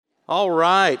All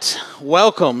right,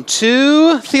 welcome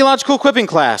to Theological Equipping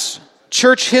Class.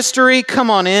 Church history, come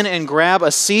on in and grab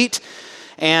a seat.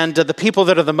 And the people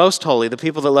that are the most holy, the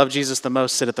people that love Jesus the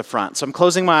most, sit at the front. So I'm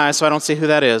closing my eyes so I don't see who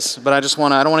that is, but I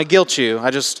don't want to guilt you.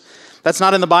 That's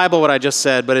not in the Bible what I just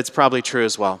said, but it's probably true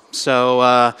as well. So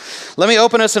let me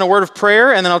open us in a word of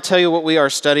prayer, and then I'll tell you what we are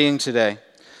studying today.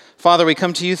 Father, we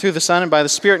come to you through the Son and by the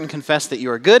Spirit and confess that you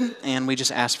are good, and we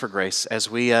just ask for grace. As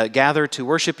we gather to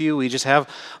worship you, we just have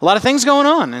a lot of things going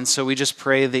on, and so we just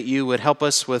pray that you would help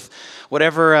us with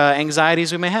whatever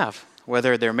anxieties we may have,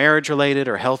 whether they're marriage-related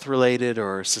or health-related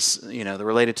or they're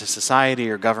related to society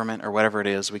or government or whatever it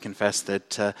is. We confess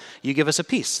that you give us a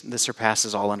peace that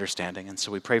surpasses all understanding, and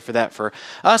so we pray for that for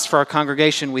us, for our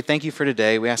congregation. We thank you for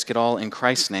today. We ask it all in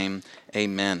Christ's name.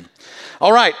 Amen.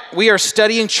 All right, we are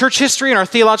studying church history in our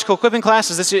theological equipping class.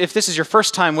 If this is your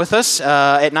first time with us,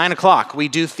 at 9 o'clock we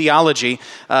do theology,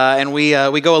 and we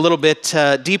go a little bit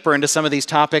deeper into some of these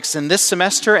topics. And this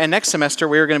semester and next semester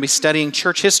we are going to be studying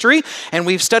church history, and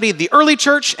we've studied the early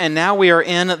church, and now we are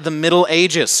in the Middle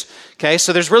Ages. Okay,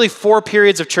 so there's really four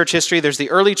periods of church history. There's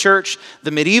the early church, the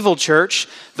medieval church,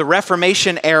 the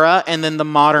Reformation era, and then the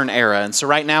modern era. And so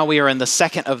right now we are in the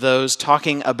second of those,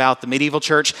 talking about the medieval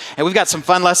church. And we've got some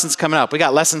fun lessons coming up. We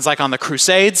got lessons like on the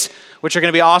Crusades, which are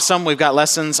going to be awesome. We've got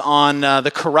lessons on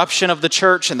the corruption of the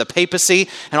church and the papacy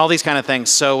and all these kind of things.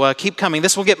 So keep coming.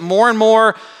 This will get more and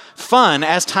more fun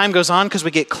as time goes on because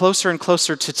we get closer and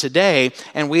closer to today,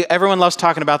 and everyone loves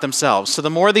talking about themselves. So the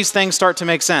more these things start to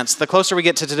make sense, the closer we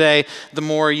get to today, the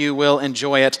more you will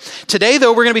enjoy it. Today,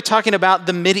 though, we're going to be talking about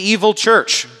the medieval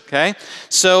church. Okay,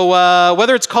 so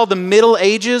whether it's called the Middle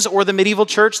Ages or the medieval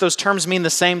church, those terms mean the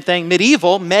same thing.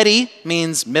 Medieval, medi,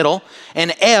 means middle,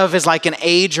 and ev is like an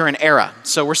age or an era.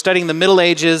 So we're studying the Middle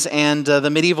Ages and the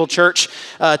medieval church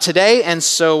today, and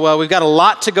so we've got a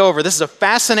lot to go over. This is a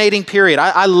fascinating period.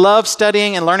 I love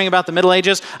studying and learning about the Middle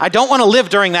Ages. I don't want to live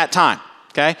during that time,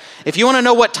 okay? If you want to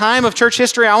know what time of church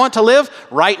history I want to live,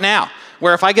 right now,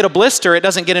 where if I get a blister, it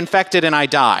doesn't get infected and I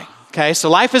die, okay? So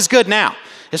life is good now.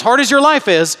 As hard as your life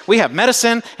is, we have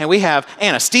medicine and we have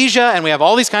anesthesia and we have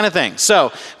all these kind of things.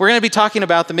 So we're going to be talking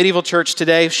about the medieval church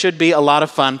today. Should be a lot of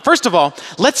fun. First of all,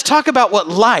 let's talk about what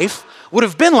life would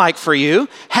have been like for you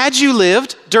had you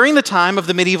lived during the time of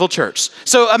the medieval church.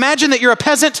 So imagine that you're a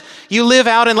peasant, you live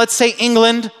out in, let's say,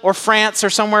 England or France or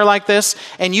somewhere like this,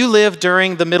 and you live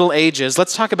during the Middle Ages.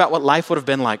 Let's talk about what life would have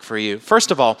been like for you.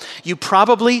 First of all, you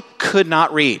probably could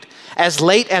not read. As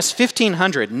late as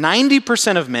 1500,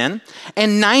 90% of men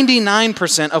and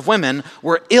 99% of women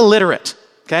were illiterate.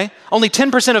 Okay? Only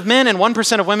 10% of men and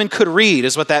 1% of women could read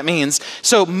is what that means.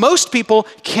 So most people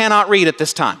cannot read at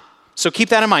this time. So keep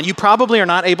that in mind. You probably are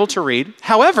not able to read.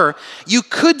 However, you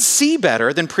could see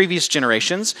better than previous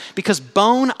generations because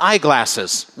bone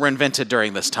eyeglasses were invented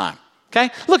during this time. Okay?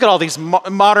 Look at all these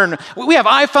modern, we have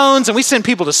iPhones and we send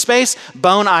people to space.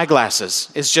 Bone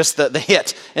eyeglasses is just the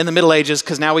hit in the Middle Ages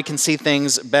because now we can see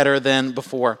things better than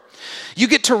before. You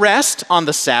get to rest on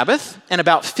the Sabbath and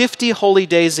about 50 holy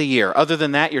days a year. Other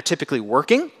than that, you're typically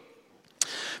working,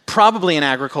 probably in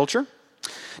agriculture.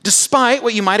 Despite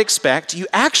what you might expect, you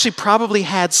actually probably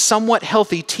had somewhat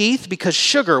healthy teeth because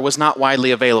sugar was not widely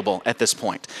available at this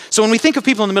point. So when we think of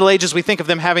people in the Middle Ages, we think of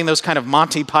them having those kind of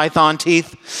Monty Python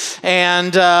teeth.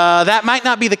 And that might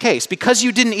not be the case. Because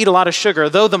you didn't eat a lot of sugar,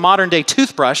 though the modern day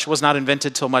toothbrush was not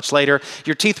invented till much later,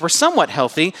 your teeth were somewhat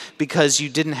healthy because you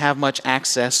didn't have much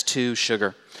access to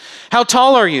sugar. How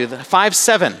tall are you?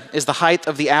 5'7" is the height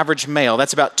of the average male.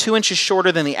 That's about 2 inches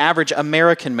shorter than the average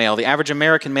American male. The average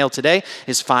American male today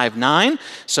is 5'9",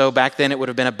 so back then it would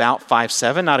have been about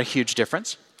 5'7", not a huge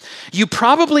difference. You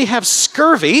probably have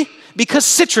scurvy because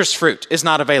citrus fruit is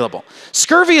not available.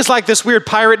 Scurvy is like this weird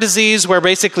pirate disease where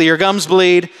basically your gums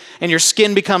bleed and your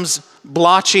skin becomes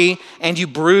blotchy and you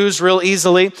bruise real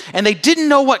easily. And they didn't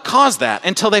know what caused that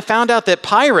until they found out that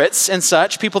pirates and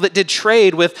such, people that did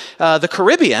trade with the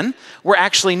Caribbean, were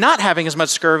actually not having as much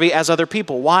scurvy as other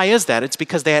people. Why is that? It's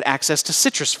because they had access to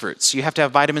citrus fruits. You have to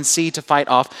have vitamin C to fight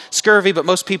off scurvy, but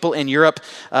most people in Europe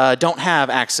don't have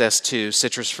access to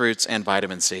citrus fruits and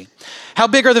vitamin C. How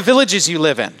big are the villages you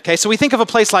live in? Okay, so we think of a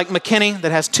place like McKinney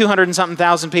that has 200 and something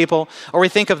thousand people, or we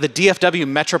think of the DFW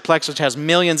Metroplex, which has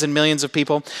millions and millions of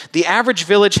people. The average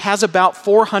village has about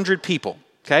 400 people.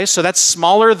 Okay, so that's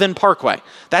smaller than Parkway.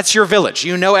 That's your village.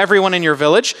 You know everyone in your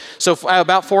village. So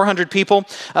about 400 people.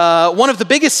 One of the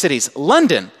biggest cities,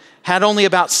 London, had only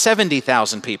about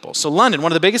 70,000 people. So London,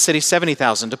 one of the biggest cities,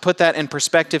 70,000. To put that in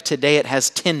perspective, today it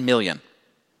has 10 million.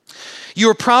 You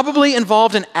were probably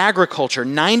involved in agriculture.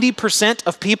 90%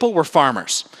 of people were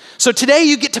farmers. So today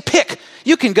you get to pick.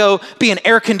 You can go be an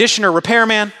air conditioner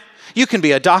repairman. You can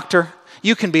be a doctor.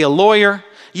 You can be a lawyer.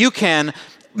 You can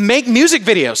make music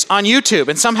videos on YouTube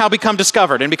and somehow become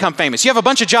discovered and become famous. You have a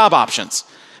bunch of job options.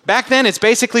 Back then, it's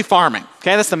basically farming.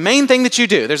 Okay, that's the main thing that you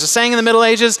do. There's a saying in the Middle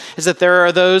Ages is that there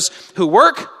are those who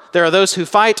work, there are those who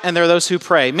fight, and there are those who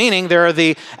pray. Meaning there are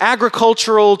the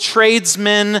agricultural,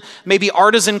 tradesmen, maybe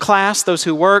artisan class, those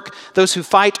who work. Those who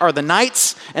fight are the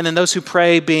knights, and then those who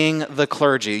pray being the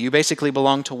clergy. You basically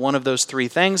belong to one of those three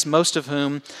things, most of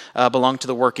whom belong to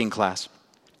the working class.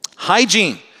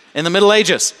 Hygiene in the Middle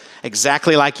Ages,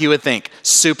 exactly like you would think.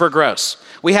 Super gross.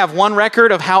 We have one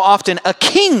record of how often a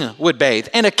king would bathe,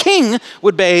 and a king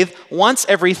would bathe once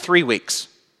every 3 weeks.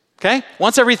 Okay?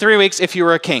 Once every 3 weeks if you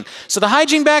were a king. So the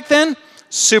hygiene back then,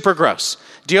 super gross.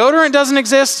 Deodorant doesn't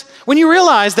exist. When you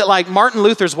realize that like Martin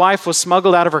Luther's wife was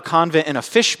smuggled out of her convent in a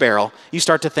fish barrel, you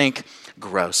start to think,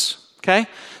 gross. Okay?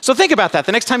 So think about that.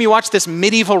 The next time you watch this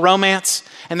medieval romance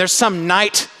and there's some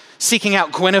knight seeking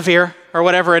out Guinevere or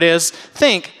whatever it is,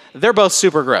 think they're both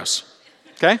super gross.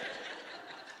 Okay?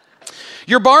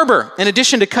 Your barber, in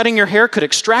addition to cutting your hair, could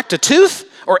extract a tooth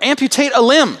or amputate a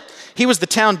limb. He was the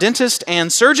town dentist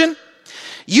and surgeon.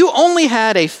 You only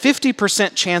had a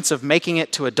 50% chance of making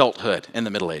it to adulthood in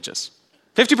the Middle Ages.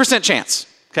 50% chance.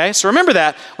 Okay, so remember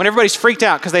that when everybody's freaked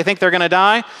out because they think they're going to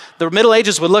die, the Middle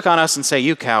Ages would look on us and say,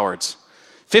 you cowards.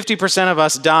 50% of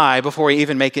us die before we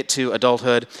even make it to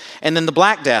adulthood. And then the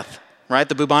Black Death, right,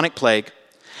 the bubonic plague,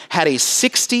 had a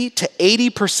 60 to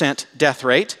 80% death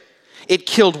rate. It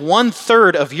killed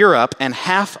 1/3 of Europe and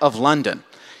half of London.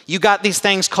 You got these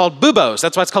things called buboes.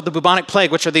 That's why it's called the bubonic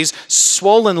plague, which are these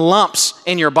swollen lumps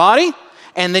in your body.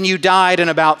 And then you died in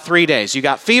about 3 days. You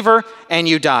got fever and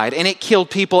you died. And it killed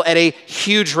people at a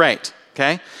huge rate.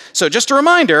 Okay? So just a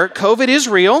reminder, COVID is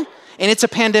real. And it's a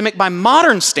pandemic by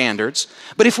modern standards.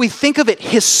 But if we think of it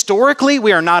historically,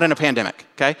 we are not in a pandemic,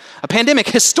 okay? A pandemic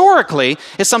historically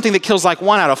is something that kills like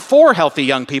 1 out of 4 healthy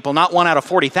young people, not 1 out of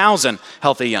 40,000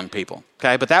 healthy young people,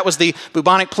 okay? But that was the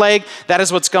bubonic plague. That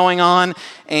is what's going on,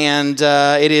 and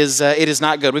it is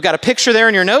not good. We've got a picture there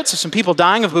in your notes of some people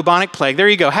dying of bubonic plague. There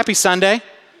you go. Happy Sunday,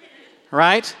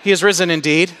 right? He is risen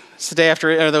indeed. It's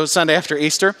the Sunday after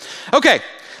Easter. Okay.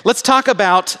 Let's talk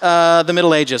about the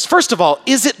Middle Ages. First of all,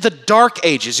 is it the Dark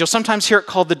Ages? You'll sometimes hear it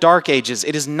called the Dark Ages.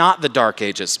 It is not the Dark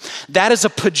Ages. That is a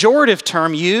pejorative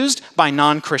term used by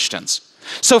non-Christians.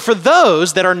 So for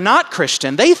those that are not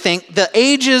Christian, they think the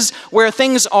ages where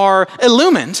things are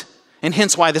illumined, and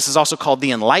hence why this is also called the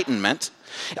Enlightenment,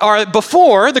 are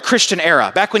before the Christian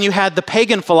era, back when you had the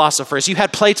pagan philosophers, you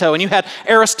had Plato, and you had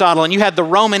Aristotle, and you had the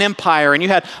Roman Empire, and you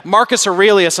had Marcus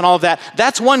Aurelius and all of that.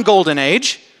 That's one golden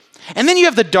age. And then you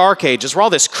have the Dark Ages, where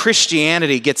all this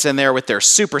Christianity gets in there with their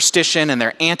superstition and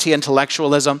their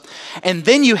anti-intellectualism. And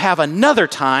then you have another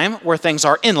time where things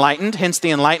are enlightened, hence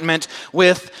the Enlightenment,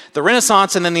 with the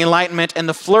Renaissance and then the Enlightenment and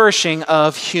the flourishing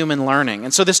of human learning.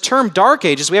 And so this term Dark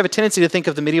Ages, we have a tendency to think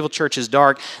of the medieval church as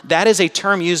dark. That is a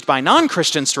term used by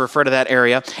non-Christians to refer to that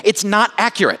area. It's not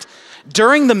accurate.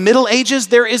 During the Middle Ages,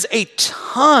 there is a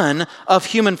ton of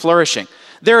human flourishing.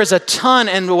 There is a ton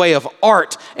in the way of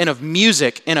art and of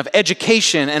music and of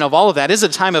education and of all of that. It is a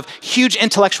time of huge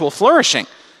intellectual flourishing,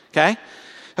 okay?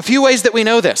 A few ways that we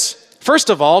know this.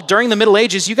 First of all, during the Middle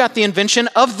Ages, you got the invention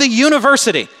of the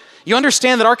university. You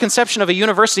understand that our conception of a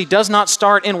university does not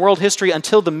start in world history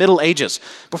until the Middle Ages.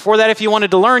 Before that, if you wanted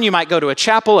to learn, you might go to a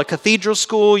chapel, a cathedral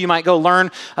school, you might go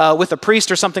learn with a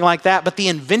priest or something like that, but the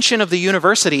invention of the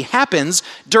university happens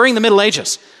during the Middle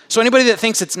Ages. So anybody that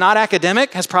thinks it's not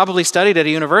academic has probably studied at a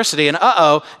university, and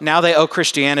now they owe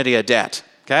Christianity a debt,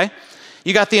 okay?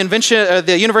 You got the invention,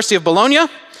 the University of Bologna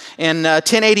in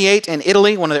 1088 in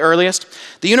Italy, one of the earliest.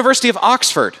 The University of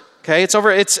Oxford. Okay, it's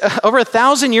over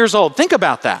 1,000 years old. Think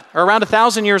about that, or around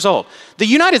 1,000 years old. The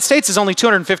United States is only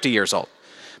 250 years old.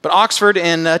 But Oxford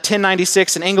in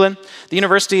 1096 in England, the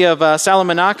University of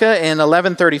Salamanca in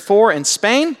 1134 in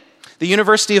Spain, the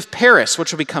University of Paris,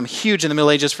 which will become huge in the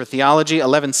Middle Ages for theology,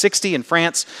 1160 in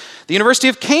France, the University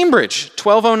of Cambridge,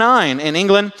 1209 in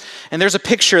England, and there's a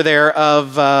picture there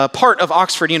of part of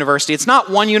Oxford University. It's not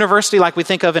one university like we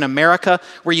think of in America,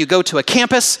 where you go to a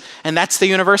campus and that's the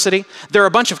university. There are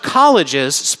a bunch of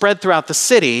colleges spread throughout the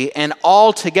city, and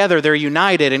all together they're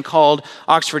united and called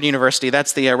Oxford University.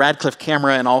 That's the Radcliffe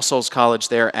Camera and All Souls College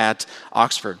there at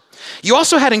Oxford. You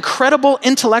also had incredible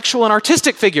intellectual and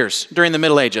artistic figures during the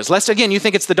Middle Ages. Lest, again, you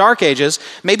think it's the Dark Ages.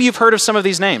 Maybe you've heard of some of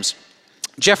these names.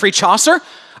 Geoffrey Chaucer,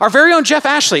 our very own Jeff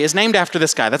Ashley, is named after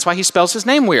this guy. That's why he spells his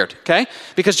name weird, okay?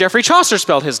 Because Geoffrey Chaucer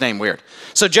spelled his name weird.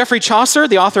 So Geoffrey Chaucer,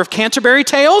 the author of Canterbury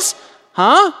Tales,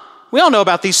 we all know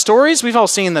about these stories. We've all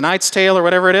seen The Knight's Tale or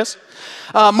whatever it is.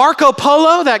 Marco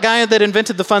Polo, that guy that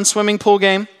invented the fun swimming pool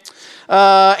game.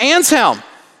 Anselm,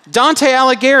 Dante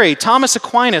Alighieri, Thomas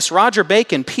Aquinas, Roger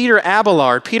Bacon, Peter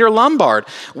Abelard, Peter Lombard,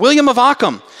 William of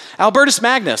Ockham, Albertus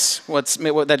Magnus,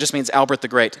 that just means Albert the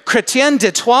Great, Chrétien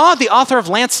de Troyes, the author of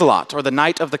Lancelot, or the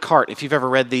Knight of the Cart, if you've ever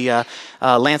read the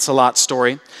Lancelot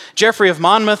story, Geoffrey of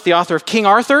Monmouth, the author of King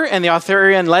Arthur and the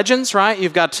Arthurian legends, right?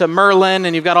 You've got Merlin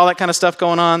and you've got all that kind of stuff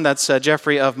going on. That's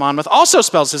Geoffrey of Monmouth. Also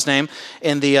spells his name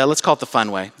in the, let's call it the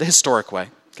fun way, the historic way.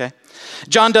 Okay,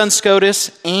 John Duns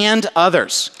Scotus and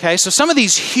others. Okay, so some of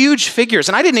these huge figures,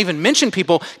 and I didn't even mention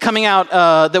people coming out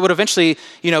that would eventually,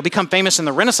 become famous in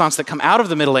the Renaissance that come out of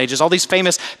the Middle Ages. All these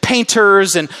famous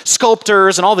painters and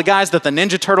sculptors and all the guys that the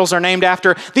Ninja Turtles are named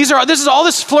after. This is all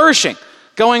this flourishing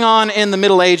going on in the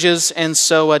Middle Ages, and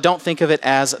so don't think of it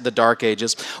as the Dark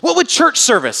Ages. What would church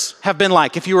service have been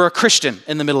like if you were a Christian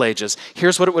in the Middle Ages?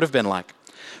 Here's what it would have been like.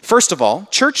 First of all,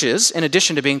 churches, in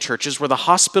addition to being churches, were the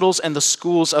hospitals and the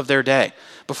schools of their day.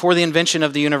 Before the invention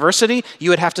of the university,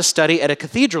 you would have to study at a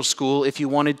cathedral school if you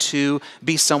wanted to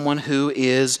be someone who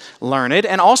is learned.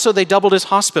 And also, they doubled as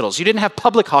hospitals. You didn't have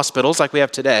public hospitals like we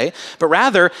have today, but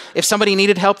rather, if somebody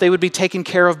needed help, they would be taken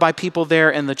care of by people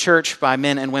there in the church, by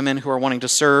men and women who are wanting to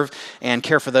serve and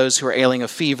care for those who are ailing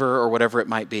of fever or whatever it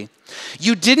might be.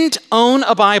 You didn't own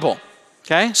a Bible.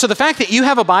 Okay, so the fact that you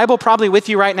have a Bible probably with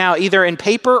you right now, either in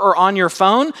paper or on your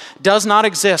phone, does not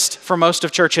exist for most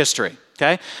of church history.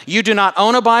 Okay, you do not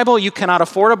own a Bible, you cannot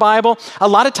afford a Bible. A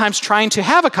lot of times trying to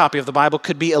have a copy of the Bible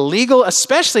could be illegal,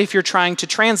 especially if you're trying to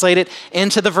translate it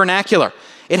into the vernacular.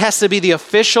 It has to be the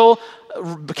official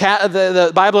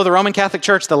the Bible of the Roman Catholic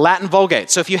Church, the Latin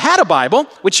Vulgate. So if you had a Bible,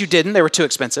 which you didn't, they were too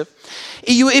expensive,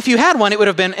 if you had one, it would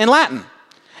have been in Latin.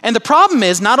 And the problem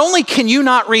is, not only can you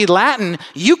not read Latin,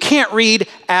 you can't read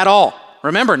at all.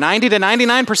 Remember, 90 to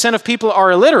 99% of people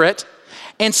are illiterate.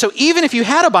 And so even if you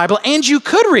had a Bible and you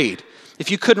could read,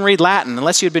 if you couldn't read Latin,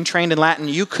 unless you had been trained in Latin,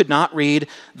 you could not read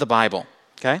the Bible.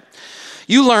 Okay?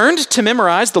 You learned to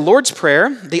memorize the Lord's Prayer,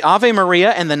 the Ave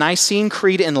Maria, and the Nicene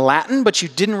Creed in Latin, but you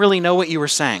didn't really know what you were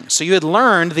saying. So you had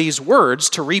learned these words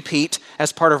to repeat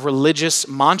as part of religious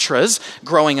mantras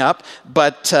growing up,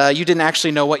 but you didn't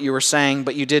actually know what you were saying,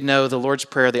 but you did know the Lord's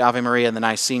Prayer, the Ave Maria, and the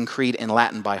Nicene Creed in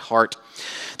Latin by heart.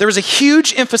 There was a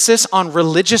huge emphasis on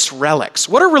religious relics.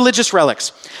 What are religious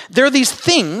relics? They're these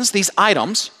things, these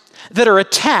items, that are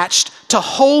attached to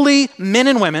holy men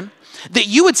and women that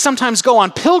you would sometimes go on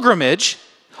pilgrimage,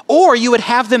 or you would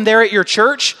have them there at your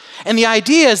church. And the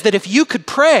idea is that if you could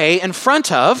pray in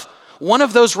front of one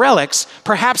of those relics,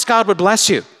 perhaps God would bless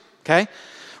you, okay?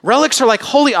 Relics are like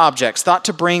holy objects thought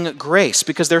to bring grace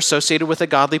because they're associated with a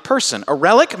godly person. A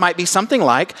relic might be something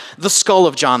like the skull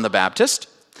of John the Baptist,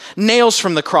 nails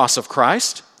from the cross of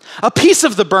Christ, a piece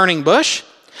of the burning bush,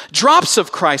 drops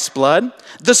of Christ's blood,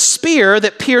 the spear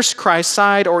that pierced Christ's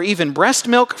side, or even breast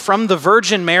milk from the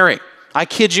Virgin Mary. I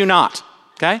kid you not,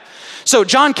 okay? So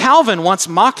John Calvin once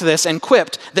mocked this and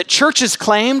quipped that churches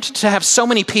claimed to have so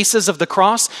many pieces of the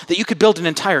cross that you could build an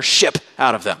entire ship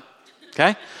out of them,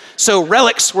 okay? So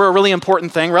relics were a really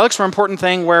important thing. Relics were an important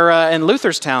thing where in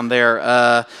Luther's town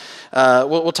there,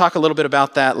 we'll talk a little bit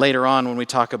about that later on when we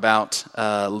talk about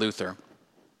Luther.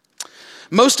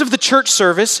 Most of the church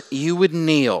service, you would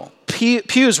kneel.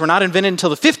 Pews were not invented until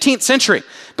the 15th century,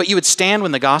 but you would stand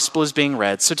when the gospel is being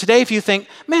read. So today, if you think,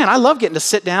 man, I love getting to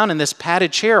sit down in this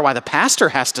padded chair while the pastor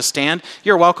has to stand,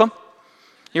 you're welcome.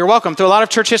 You're welcome. Through a lot of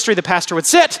church history, the pastor would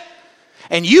sit,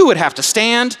 and you would have to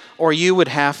stand, or you would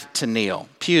have to kneel.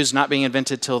 Pews not being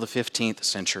invented till the 15th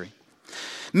century.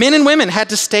 Men and women had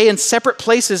to stay in separate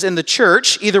places in the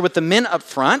church, either with the men up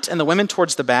front and the women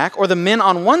towards the back, or the men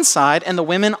on one side and the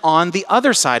women on the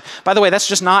other side. By the way, that's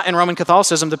just not in Roman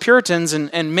Catholicism. The Puritans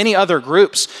and many other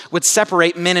groups would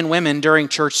separate men and women during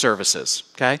church services,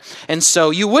 okay? And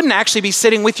so you wouldn't actually be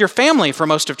sitting with your family for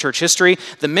most of church history.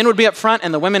 The men would be up front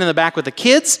and the women in the back with the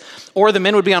kids, or the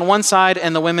men would be on one side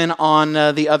and the women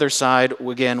on the other side,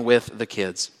 again, with the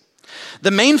kids.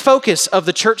 The main focus of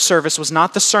the church service was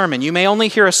not the sermon. You may only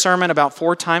hear a sermon about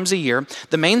 4 times a year.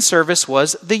 The main service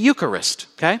was the Eucharist,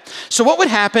 okay? So what would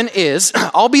happen is,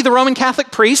 I'll be the Roman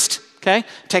Catholic priest, okay?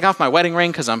 Take off my wedding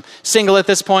ring because I'm single at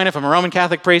this point if I'm a Roman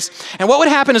Catholic priest. And what would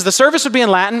happen is the service would be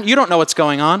in Latin. You don't know what's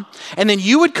going on. And then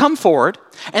you would come forward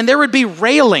and there would be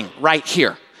railing right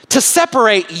here to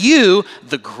separate you,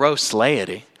 the gross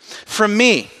laity, from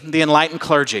me, the enlightened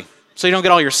clergy. So you don't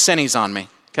get all your sinnies on me.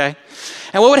 okay?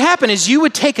 And what would happen is you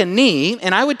would take a knee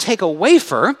and I would take a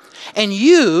wafer and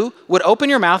you would open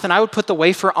your mouth and I would put the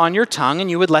wafer on your tongue and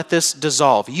you would let this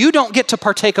dissolve. You don't get to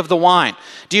partake of the wine.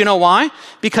 Do you know why?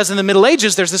 Because in the Middle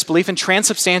Ages, there's this belief in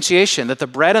transubstantiation, that the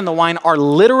bread and the wine are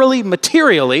literally,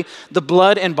 materially, the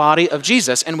blood and body of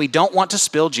Jesus, and we don't want to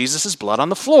spill Jesus' blood on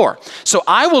the floor. So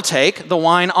I will take the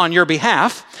wine on your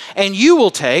behalf and you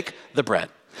will take the bread.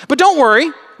 But don't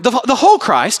worry, the whole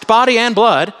Christ, body and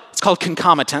blood, it's called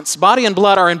concomitance. Body and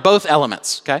blood are in both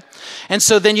elements, okay? And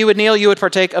so then you would kneel, you would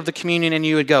partake of the communion, and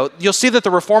you would go. You'll see that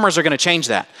the reformers are going to change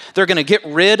that. They're going to get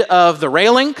rid of the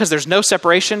railing because there's no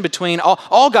separation between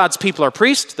all God's people are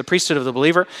priests, the priesthood of the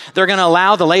believer. They're going to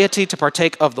allow the laity to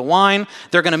partake of the wine.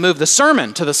 They're going to move the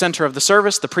sermon to the center of the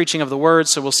service, the preaching of the word.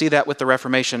 So we'll see that with the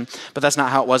Reformation, but that's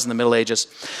not how it was in the Middle Ages.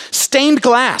 Stained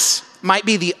glass might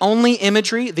be the only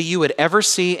imagery that you would ever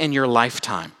see in your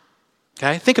lifetime.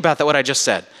 Okay? Think about that, what I just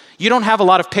said. You don't have a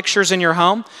lot of pictures in your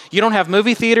home. You don't have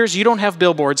movie theaters. You don't have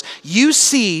billboards. You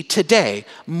see today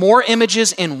more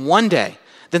images in one day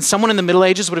than someone in the Middle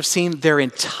Ages would have seen their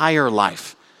entire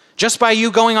life. Just by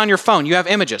you going on your phone, you have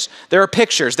images. There are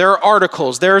pictures. There are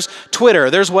articles. There's Twitter.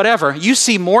 There's whatever. You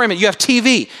see more images. You have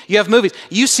TV. You have movies.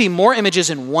 You see more images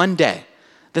in one day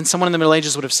than someone in the Middle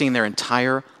Ages would have seen their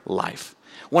entire life.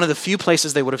 One of the few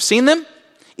places they would have seen them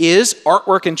is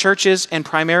artwork in churches and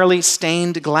primarily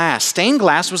stained glass. Stained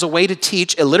glass was a way to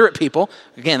teach illiterate people,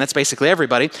 again, that's basically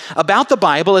everybody, about the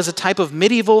Bible as a type of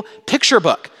medieval picture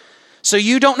book. So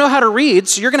you don't know how to read,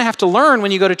 so you're going to have to learn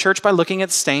when you go to church by looking at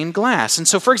stained glass. And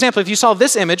so, for example, if you saw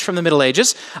this image from the Middle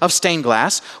Ages of stained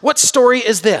glass, what story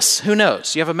is this? Who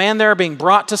knows? You have a man there being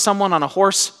brought to someone on a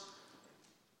horse.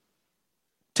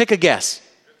 Take a guess.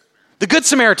 The Good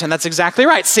Samaritan, that's exactly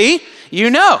right. See? You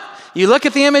know. You look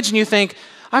at the image and you think,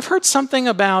 I've heard something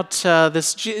about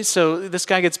this. So this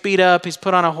guy gets beat up. He's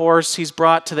put on a horse. He's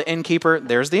brought to the innkeeper.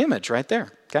 There's the image right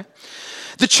there. Okay.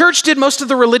 The church did most of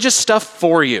the religious stuff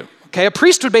for you. Okay. A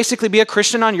priest would basically be a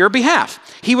Christian on your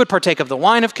behalf. He would partake of the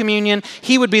wine of communion.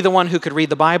 He would be the one who could read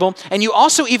the Bible. And you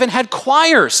also even had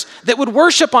choirs that would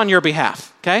worship on your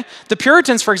behalf. Okay. The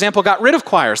Puritans, for example, got rid of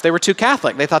choirs. They were too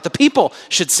Catholic. They thought the people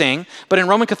should sing. But in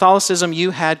Roman Catholicism,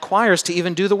 you had choirs to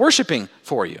even do the worshiping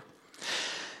for you.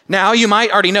 Now, you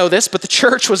might already know this, but the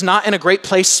church was not in a great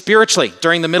place spiritually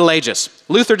during the Middle Ages.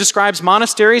 Luther describes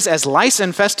monasteries as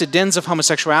lice-infested dens of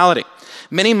homosexuality.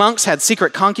 Many monks had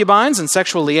secret concubines and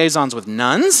sexual liaisons with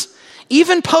nuns.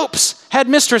 Even popes had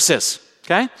mistresses.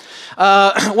 Okay,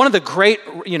 one of the great,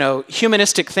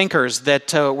 humanistic thinkers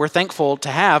that we're thankful to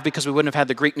have because we wouldn't have had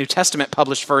the Greek New Testament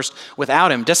published first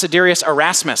without him, Desiderius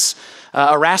Erasmus.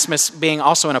 Erasmus being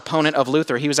also an opponent of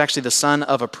Luther, he was actually the son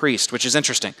of a priest, which is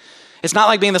interesting. It's not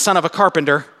like being the son of a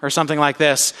carpenter or something like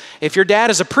this. If your dad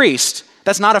is a priest,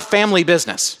 that's not a family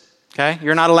business, okay?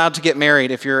 You're not allowed to get married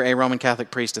if you're a Roman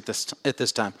Catholic priest at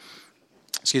this time.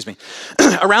 Excuse me.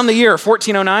 Around the year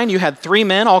 1409, you had 3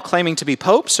 men all claiming to be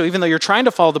popes. So even though you're trying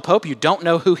to follow the pope, you don't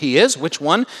know who he is. Which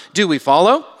one do we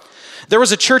follow? There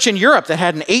was a church in Europe that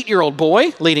had an 8-year-old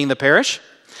boy leading the parish.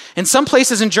 In some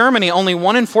places in Germany, only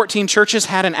 1 in 14 churches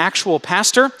had an actual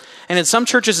pastor. And in some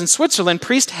churches in Switzerland,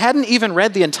 priests hadn't even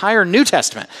read the entire New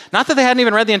Testament. Not that they hadn't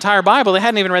even read the entire Bible, they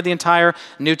hadn't even read the entire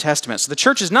New Testament. So the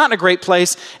church is not in a great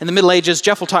place in the Middle Ages.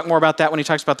 Jeff will talk more about that when he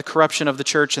talks about the corruption of the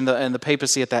church and the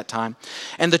papacy at that time.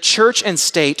 And the church and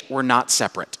state were not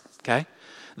separate, okay?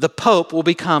 The Pope will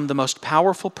become the most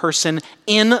powerful person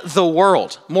in the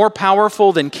world, more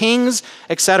powerful than kings,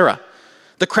 etc.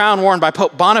 The crown worn by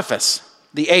Pope Boniface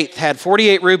the 8th had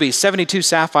 48 rubies, 72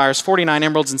 sapphires, 49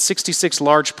 emeralds, and 66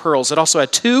 large pearls. It also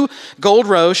had 2 gold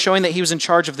rows showing that he was in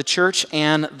charge of the church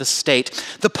and the state.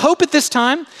 The Pope at this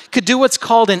time could do what's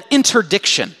called an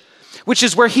interdiction, which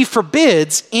is where he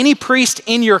forbids any priest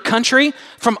in your country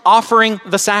from offering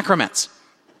the sacraments.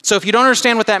 So if you don't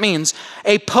understand what that means,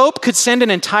 a pope could send an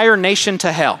entire nation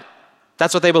to hell.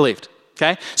 That's what they believed,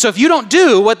 okay? So if you don't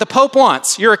do what the Pope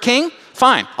wants, you're a king,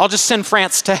 fine, I'll just send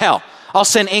France to hell. I'll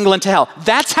send England to hell.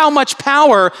 That's how much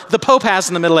power the Pope has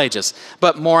in the Middle Ages.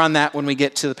 But more on that when we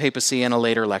get to the papacy in a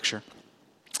later lecture.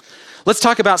 Let's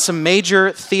talk about some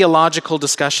major theological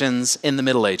discussions in the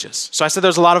Middle Ages. So I said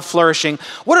there's a lot of flourishing.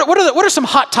 What are some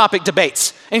hot topic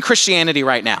debates in Christianity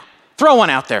right now? Throw one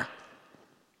out there.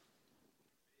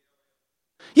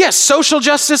 Yes, social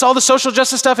justice, all the social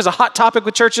justice stuff is a hot topic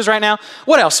with churches right now.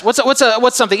 What else?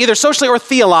 What's something, either socially or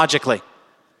theologically?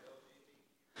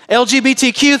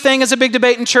 LGBTQ thing is a big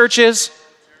debate in churches.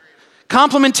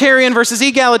 Complementarian versus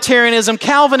egalitarianism,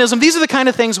 Calvinism. These are the kind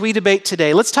of things we debate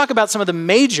today. Let's talk about some of the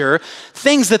major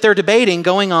things that they're debating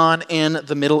going on in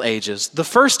the Middle Ages. The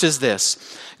first is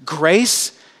this: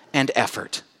 grace and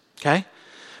effort. Okay?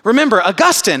 Remember,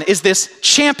 Augustine is this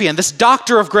champion, this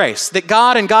doctor of grace, that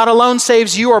God and God alone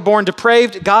saves you, are born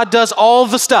depraved. God does all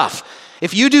the stuff.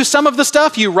 If you do some of the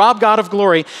stuff, you rob God of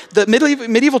glory. The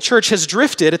medieval church has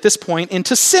drifted at this point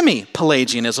into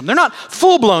semi-Pelagianism. They're not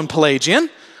full-blown Pelagian,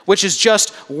 which is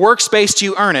just works-based,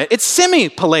 you earn it. It's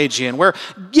semi-Pelagian, where,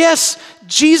 yes,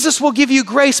 Jesus will give you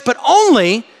grace, but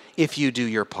only if you do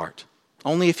your part.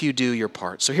 Only if you do your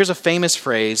part. So here's a famous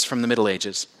phrase from the Middle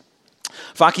Ages.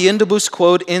 Faciendibus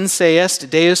quod inse est,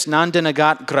 Deus non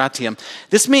denegat gratiam.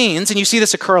 This means, and you see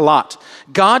this occur a lot,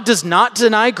 God does not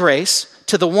deny grace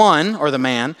to the one, or the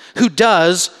man, who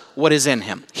does what is in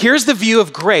him. Here's the view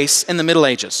of grace in the Middle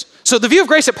Ages. So the view of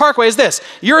grace at Parkway is this: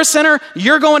 you're a sinner,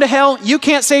 you're going to hell, you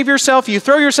can't save yourself, you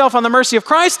throw yourself on the mercy of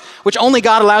Christ, which only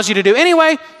God allows you to do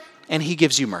anyway, and he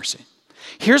gives you mercy.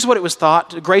 Here's what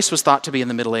grace was thought to be in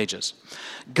the Middle Ages.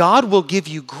 God will give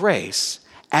you grace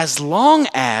as long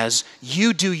as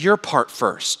you do your part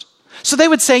first. So they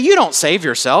would say, you don't save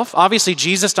yourself. Obviously,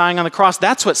 Jesus dying on the cross,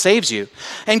 that's what saves you.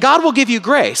 And God will give you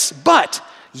grace, but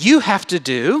you have to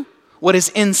do what is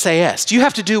in se est. You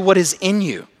have to do what is in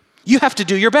you. You have to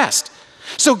do your best.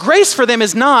 So grace for them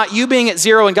is not you being at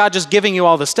zero and God just giving you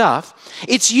all the stuff.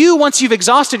 It's you, once you've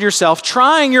exhausted yourself,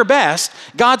 trying your best.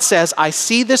 God says, I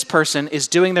see this person is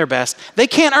doing their best. They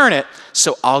can't earn it,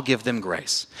 so I'll give them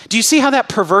grace. Do you see how that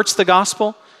perverts the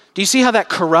gospel? Do you see how that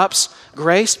corrupts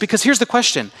grace? Because here's the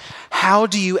question. How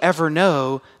do you ever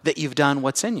know that you've done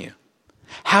what's in you?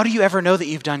 How do you ever know that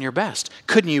you've done your best?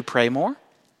 Couldn't you pray more?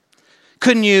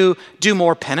 Couldn't you do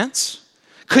more penance?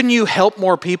 Couldn't you help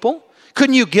more people?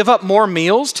 Couldn't you give up more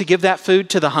meals to give that food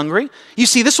to the hungry? You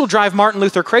see, this will drive Martin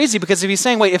Luther crazy, because if he's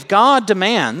saying, wait, if God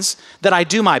demands that I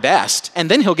do my best and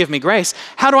then he'll give me grace,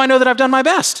 how do I know that I've done my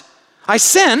best? I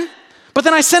sin, but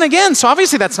then I sin again, so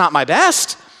obviously that's not my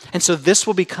best. And so this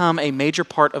will become a major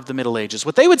part of the Middle Ages.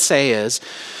 What they would say is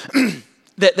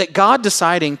that God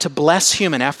deciding to bless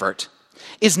human effort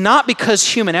is not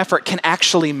because human effort can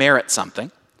actually merit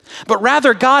something, but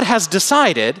rather God has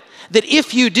decided that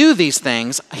if you do these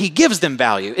things, he gives them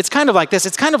value. It's kind of like this.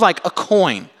 It's kind of like a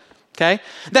coin, okay?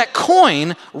 That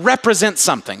coin represents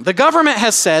something. The government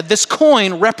has said this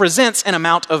coin represents an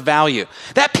amount of value.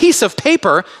 That piece of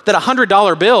paper that a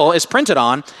 $100 bill is printed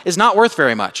on is not worth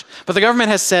very much. But the government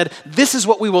has said, this is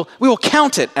what we will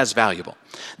count it as valuable.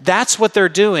 That's what they're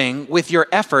doing with your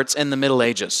efforts in the Middle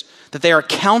Ages, that they are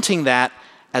counting that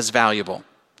as valuable.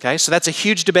 Okay, so that's a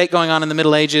huge debate going on in the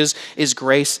Middle Ages, is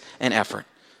grace and effort.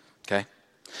 Okay,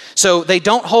 so they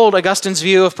don't hold Augustine's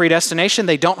view of predestination.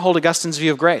 They don't hold Augustine's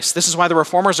view of grace. This is why the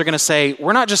reformers are going to say,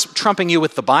 we're not just trumping you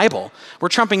with the Bible. We're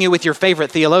trumping you with your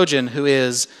favorite theologian, who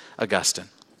is Augustine.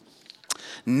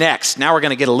 Next, now we're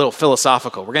going to get a little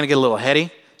philosophical. We're going to get a little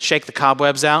heady, shake the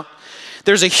cobwebs out.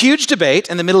 There's a huge debate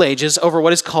in the Middle Ages over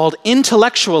what is called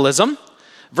intellectualism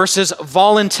versus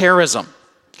voluntarism.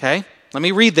 Okay, let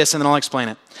me read this and then I'll explain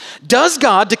it. Does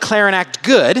God declare an act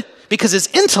good because his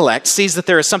intellect sees that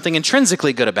there is something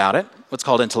intrinsically good about it, what's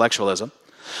called intellectualism,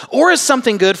 or is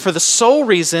something good for the sole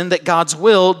reason that God's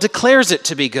will declares it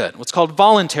to be good, what's called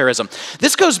voluntarism?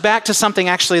 This goes back to something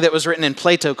actually that was written in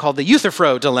Plato called the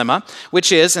Euthyphro dilemma,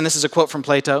 which is, and this is a quote from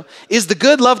Plato, is the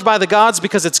good loved by the gods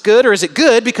because it's good, or is it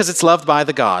good because it's loved by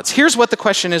the gods? Here's what the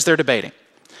question is they're debating.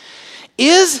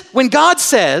 Is when God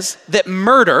says that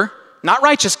murder, not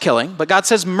righteous killing, but God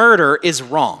says murder is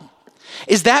wrong,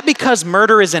 is that because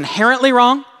murder is inherently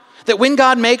wrong? That when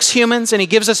God makes humans and he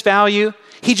gives us value,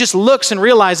 he just looks and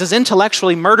realizes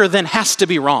intellectually murder then has to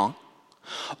be wrong?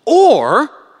 Or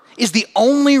is the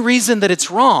only reason that it's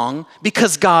wrong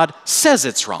because God says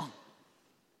it's wrong?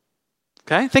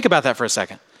 Okay, think about that for a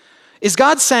second. Is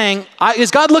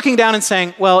God looking down and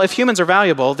saying, well, if humans are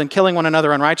valuable, then killing one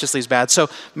another unrighteously is bad, so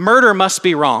murder must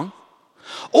be wrong?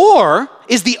 Or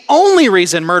is the only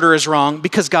reason murder is wrong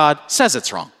because God says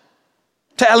it's wrong?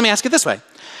 Let me ask it this way.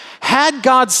 Had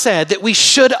God said that we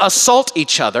should assault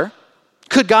each other,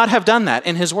 could God have done that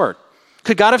in his word?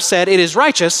 Could God have said it is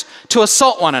righteous to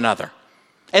assault one another?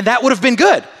 And that would have been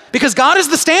good, because God is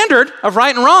the standard of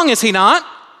right and wrong, is he not?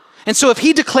 And so if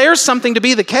he declares something to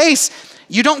be the case,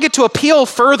 you don't get to appeal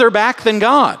further back than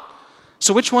God.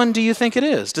 So which one do you think it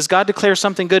is? Does God declare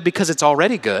something good because it's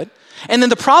already good? And then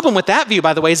the problem with that view,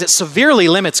 by the way, is it severely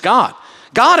limits God.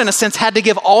 God, in a sense, had to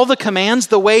give all the commands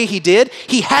the way he did.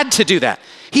 He had to do that.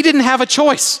 He didn't have a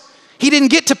choice. He didn't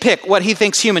get to pick what he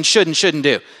thinks humans should and shouldn't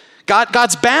do.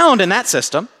 God's bound in that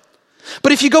system.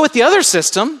 But if you go with the other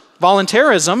system,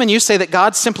 voluntarism, and you say that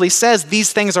God simply says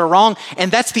these things are wrong,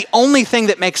 and that's the only thing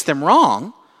that makes them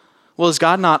wrong, well, is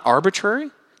God not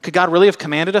arbitrary? Could God really have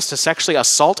commanded us to sexually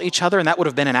assault each other, and that would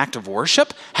have been an act of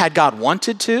worship had God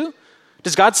wanted to?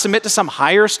 Does God submit to some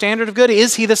higher standard of good?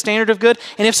 Is he the standard of good?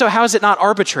 And if so, how is it not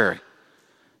arbitrary?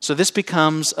 So this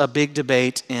becomes a big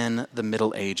debate in the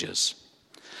Middle Ages.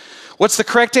 What's the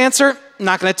correct answer? I'm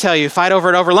not going to tell you. Fight over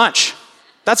it over lunch.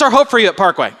 That's our hope for you at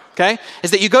Parkway, okay?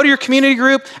 Is that you go to your community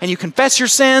group and you confess your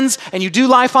sins and you do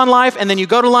life on life, and then you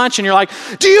go to lunch and you're like,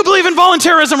 do you believe in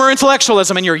voluntarism or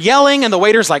intellectualism? And you're yelling and the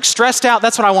waiter's like stressed out.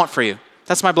 That's what I want for you.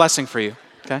 That's my blessing for you,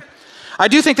 okay? I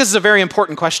do think this is a very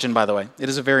important question, by the way. It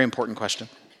is a very important question.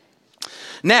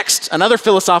 Next, another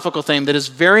philosophical theme that is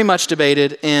very much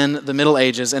debated in the Middle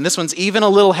Ages, and this one's even a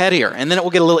little headier, and then it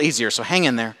will get a little easier, so hang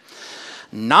in there.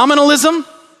 Nominalism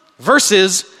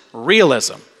versus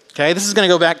realism. Okay, this is going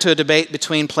to go back to a debate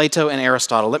between Plato and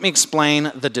Aristotle. Let me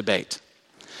explain the debate.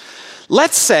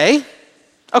 Let's say,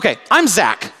 okay, I'm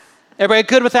Zach. Everybody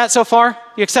good with that so far?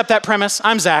 You accept that premise?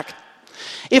 I'm Zach.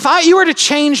 If you were to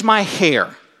change my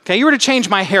hair, okay, you were to change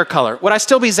my hair color, would I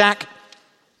still be Zach?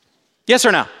 Yes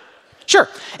or no? Sure.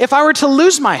 If I were to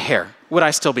lose my hair, would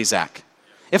I still be Zach?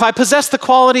 If I possessed the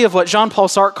quality of what Jean-Paul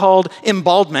Sartre called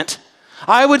embaldment,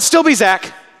 I would still be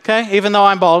Zach, okay, even though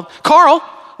I'm bald. Carl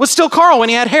was still Carl when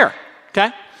he had hair,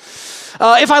 okay?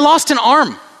 If I lost an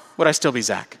arm, would I still be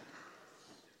Zach?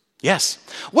 Yes.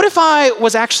 What if I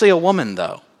was actually a woman,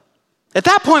 though? At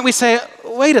that point, we say,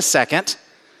 wait a second.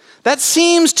 That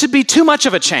seems to be too much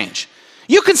of a change.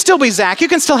 You can still be Zach. You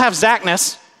can still have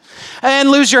Zachness and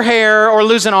lose your hair or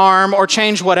lose an arm or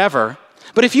change whatever.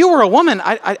 But if you were a woman,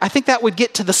 I think that would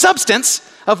get to the substance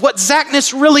of what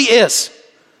Zachness really is.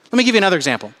 Let me give you another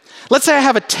example. Let's say I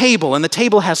have a table and the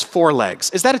table has 4 legs.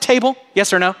 Is that a table?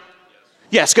 Yes or no?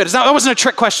 Yes, good. That wasn't a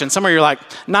trick question. Some of you are like,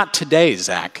 not today,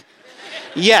 Zach.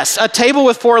 Yes, a table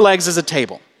with 4 legs is a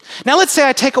table. Now let's say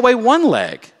I take away 1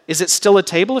 leg. Is it still a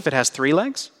table if it has 3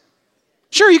 legs?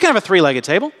 Sure, you can have a 3-legged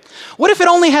table. What if it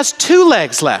only has 2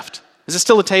 legs left? Is it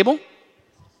still a table?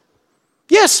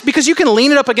 Yes, because you can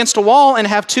lean it up against a wall and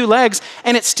have 2 legs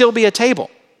and it still be a table,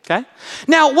 okay?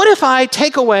 Now, what if I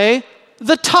take away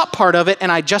the top part of it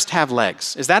and I just have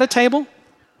legs? Is that a table?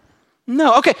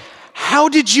 No. Okay, how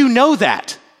did you know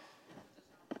that?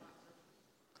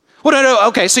 Well, no,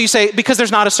 okay, so you say because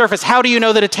there's not a surface. How do you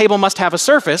know that a table must have a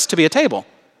surface to be a table?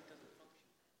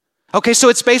 Okay, so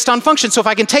it's based on function. So if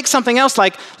I can take something else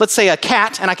like, let's say a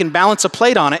cat, and I can balance a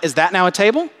plate on it, is that now a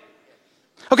table?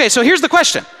 Okay, so here's the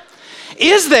question.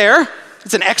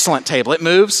 It's an excellent table. It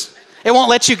moves. It won't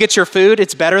let you get your food.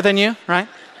 It's better than you, right?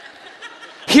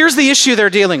 Here's the issue they're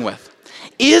dealing with.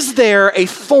 Is there a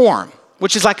form,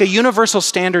 which is like a universal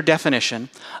standard definition,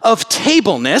 of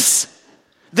tableness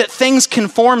that things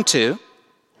conform to?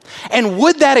 And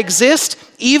would that exist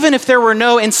even if there were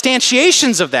no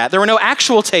instantiations of that? There were no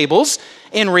actual tables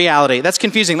in reality. That's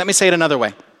confusing. Let me say it another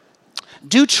way.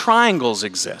 Do triangles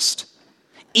exist?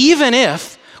 Even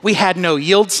if we had no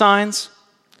yield signs,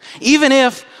 even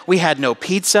if we had no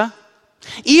pizza,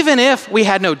 even if we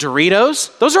had no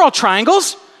Doritos, those are all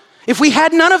triangles. If we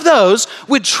had none of those,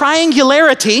 would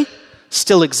triangularity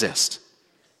still exist?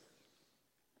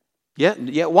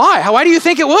 Yeah, why? Why do you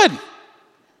think it would?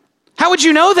 How would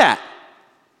you know that?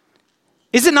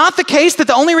 Is it not the case that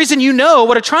the only reason you know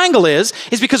what a triangle is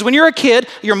because when you're a kid,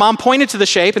 your mom pointed to the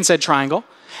shape and said triangle,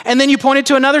 and then you pointed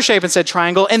to another shape and said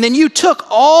triangle, and then you took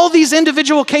all these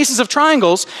individual cases of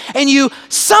triangles and you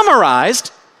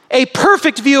summarized a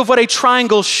perfect view of what a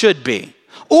triangle should be?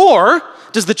 Or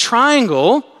does the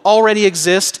triangle already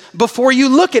exist before you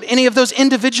look at any of those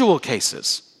individual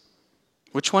cases?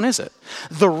 Which one is it?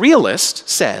 The realist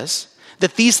says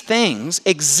that these things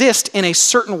exist in a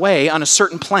certain way on a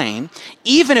certain plane,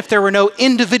 even if there were no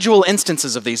individual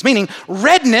instances of these, meaning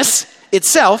redness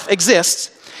itself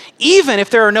exists, even if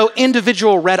there are no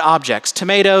individual red objects,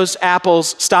 tomatoes,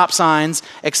 apples, stop signs,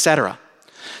 etc.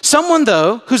 Someone,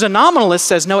 though, who's a nominalist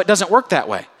says, no, it doesn't work that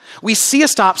way. We see a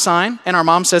stop sign, and our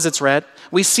mom says it's red.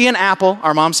 We see an apple,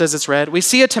 our mom says it's red. We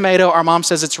see a tomato, our mom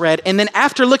says it's red. And then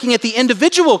after looking at the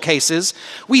individual cases,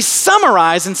 we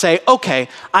summarize and say, okay,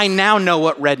 I now know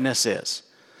what redness is.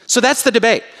 So that's the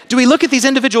debate. Do we look at these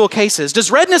individual cases? Does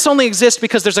redness only exist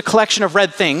because there's a collection of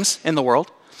red things in the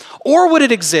world? Or would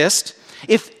it exist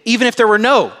even if there were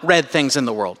no red things in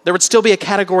the world? There would still be a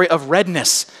category of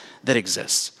redness that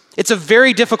exists. It's a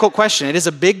very difficult question. It is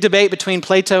a big debate between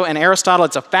Plato and Aristotle.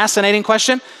 It's a fascinating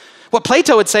question. What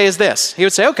Plato would say is this. He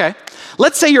would say, okay,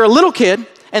 let's say you're a little kid,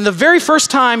 and the very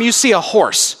first time you see a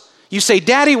horse, you say,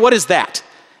 Daddy, what is that?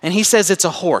 And he says it's a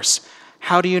horse.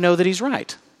 How do you know that he's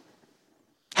right?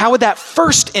 How would that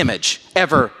first image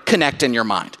ever connect in your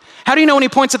mind? How do you know when he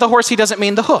points at the horse, he doesn't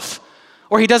mean the hoof,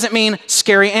 or he doesn't mean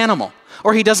scary animal,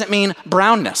 or he doesn't mean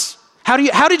brownness? How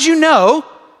did you know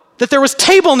that there was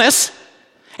tableness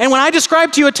And when I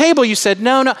described to you a table, you said,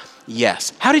 no.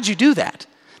 Yes. How did you do that?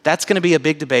 That's going to be a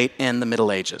big debate in the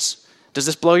Middle Ages. Does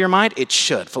this blow your mind? It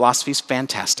should. Philosophy's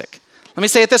fantastic. Let me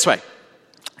say it this way.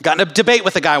 I got in a debate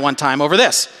with a guy one time over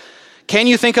this. Can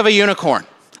you think of a unicorn?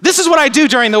 This is what I do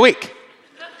during the week.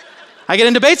 I get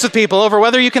in debates with people over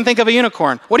whether you can think of a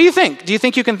unicorn. What do you think? Do you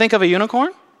think you can think of a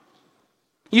unicorn?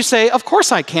 You say, of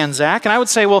course I can, Zach. And I would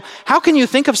say, well, how can you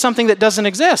think of something that doesn't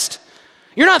exist?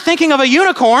 You're not thinking of a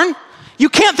unicorn. You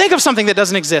can't think of something that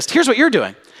doesn't exist. Here's what you're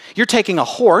doing. You're taking a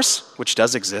horse, which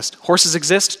does exist. Horses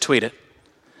exist, tweet it.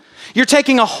 You're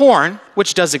taking a horn,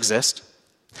 which does exist.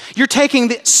 You're taking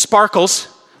the sparkles,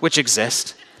 which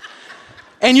exist.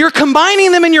 And you're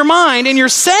combining them in your mind, and you're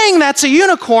saying that's a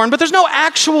unicorn, but there's no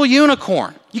actual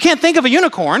unicorn. You can't think of a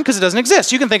unicorn because it doesn't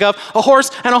exist. You can think of a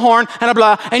horse and a horn and a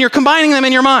blah, and you're combining them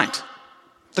in your mind.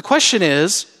 The question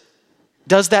is,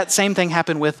 does that same thing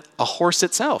happen with a horse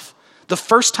itself? The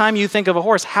first time you think of a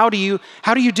horse, how do you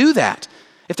do that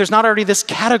if there's not already this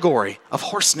category of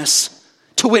horseness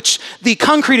to which the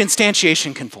concrete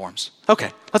instantiation conforms?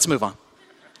 Okay, let's move on.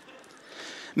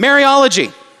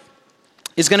 Mariology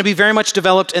is going to be very much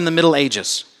developed in the Middle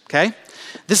Ages, okay?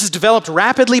 This is developed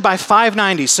rapidly by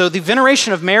 590. So the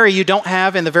veneration of Mary you don't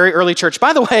have in the very early church.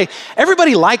 By the way,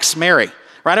 everybody likes Mary,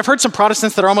 right? I've heard some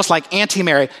Protestants that are almost like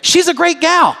anti-Mary. She's a great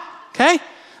gal, okay?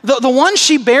 The one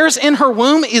she bears in her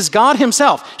womb is God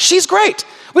himself. She's great.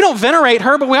 We don't venerate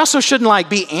her, but we also shouldn't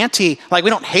be anti, we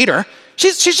don't hate her.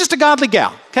 She's just a godly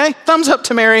gal, okay? Thumbs up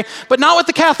to Mary, but not what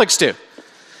the Catholics do.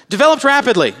 Developed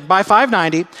rapidly by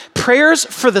 590, prayers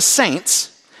for the saints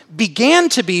began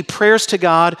to be prayers to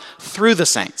God through the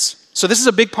saints. So this is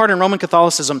a big part in Roman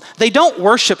Catholicism. They don't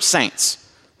worship saints,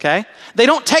 okay? They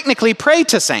don't technically pray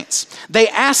to saints. They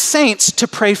ask saints to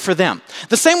pray for them.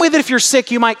 The same way that if you're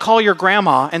sick, you might call your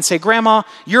grandma and say, Grandma,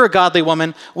 you're a godly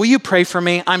woman. Will you pray for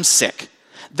me? I'm sick.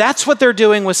 That's what they're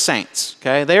doing with saints,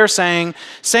 okay? They are saying,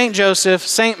 Saint Joseph,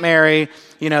 Saint Mary,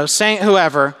 Saint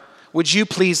whoever, would you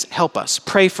please help us,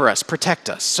 pray for us, protect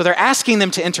us? So they're asking them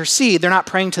to intercede. They're not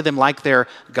praying to them like they're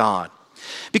God.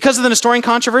 Because of the Nestorian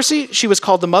controversy, she was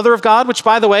called the Mother of God, which,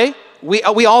 by the way, we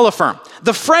all affirm.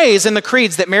 The phrase in the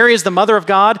creeds that Mary is the Mother of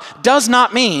God does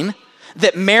not mean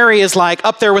that Mary is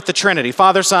up there with the Trinity,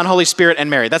 Father, Son, Holy Spirit, and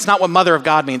Mary. That's not what Mother of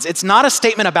God means. It's not a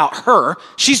statement about her.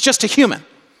 She's just a human,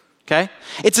 okay?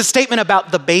 It's a statement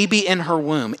about the baby in her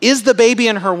womb. Is the baby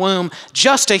in her womb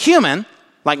just a human,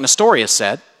 like Nestorius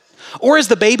said? Or is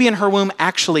the baby in her womb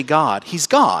actually God? He's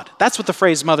God. That's what the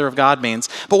phrase Mother of God means.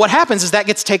 But what happens is that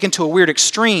gets taken to a weird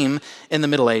extreme in the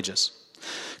Middle Ages.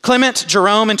 Clement,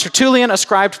 Jerome, and Tertullian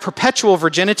ascribed perpetual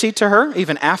virginity to her,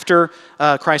 even after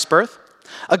Christ's birth.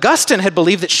 Augustine had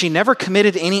believed that she never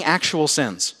committed any actual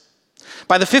sins.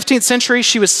 By the 15th century,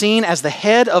 she was seen as the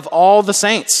head of all the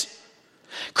saints.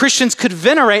 Christians could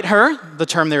venerate her, the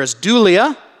term there is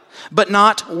doulia, but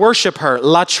not worship her,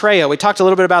 latreia. We talked a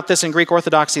little bit about this in Greek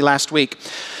Orthodoxy last week.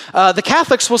 The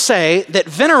Catholics will say that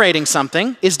venerating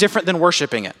something is different than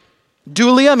worshiping it.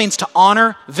 Doulia means to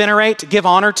honor, venerate, give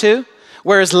honor to,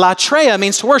 whereas latreia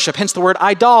means to worship, hence the word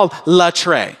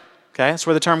idolatre. Okay, that's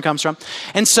where the term comes from.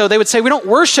 And so they would say, we don't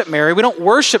worship Mary, we don't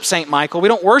worship St. Michael, we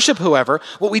don't worship whoever.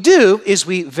 What we do is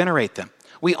we venerate them,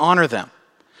 we honor them.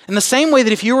 In the same way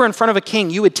that if you were in front of a king,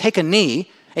 you would take a knee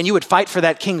and you would fight for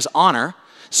that king's honor.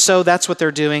 So that's what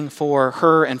they're doing for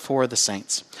her and for the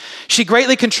saints. She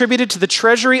greatly contributed to the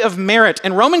treasury of merit.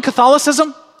 In Roman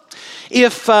Catholicism,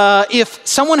 if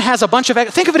someone has a bunch of,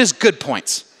 think of it as good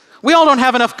points. We all don't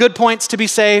have enough good points to be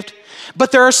saved,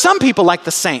 but there are some people like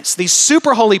the saints, these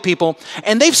super holy people,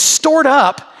 and they've stored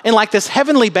up in this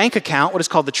heavenly bank account, what is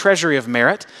called the treasury of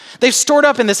merit. They've stored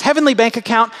up in this heavenly bank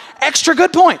account extra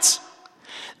good points.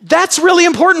 That's really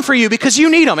important for you because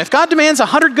you need them. If God demands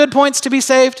 100 good points to be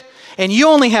saved, and you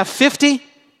only have 50,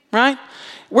 right?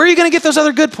 Where are you going to get those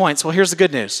other good points? Well, here's the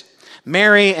good news.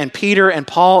 Mary and Peter and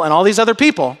Paul and all these other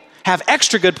people have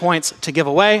extra good points to give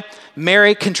away.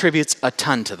 Mary contributes a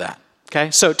ton to that,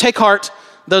 okay? So take heart,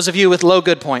 those of you with low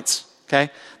good points, okay?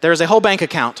 There is a whole bank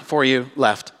account for you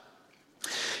left.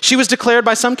 She was declared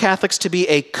by some Catholics to be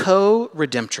a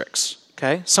co-redemptrix.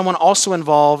 Okay, someone also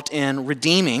involved in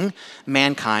redeeming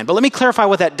mankind. But let me clarify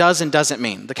what that does and doesn't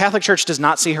mean. The Catholic Church does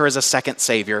not see her as a second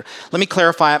savior. Let me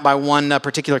clarify it by one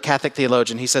particular Catholic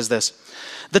theologian. He says this: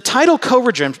 the title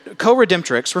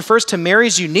co-redemptrix refers to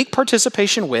Mary's unique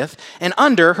participation with and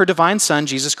under her divine Son,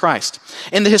 Jesus Christ,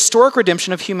 in the historic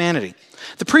redemption of humanity.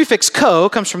 The prefix co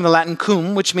comes from the Latin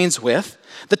cum, which means with.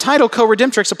 The title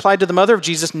co-redemptrix applied to the mother of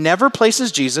Jesus never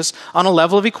places Jesus on a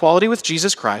level of equality with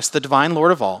Jesus Christ, the divine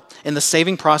Lord of all, in the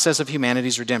saving process of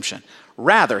humanity's redemption.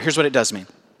 Rather, here's what it does mean.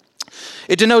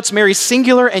 It denotes Mary's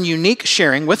singular and unique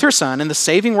sharing with her son in the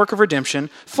saving work of redemption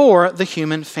for the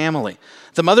human family.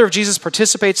 The mother of Jesus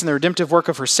participates in the redemptive work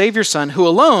of her Savior Son, who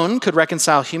alone could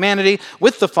reconcile humanity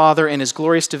with the Father in his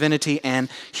glorious divinity and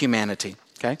humanity.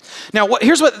 Okay. Now,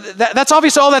 that's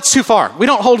obviously all that's too far. We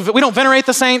don't venerate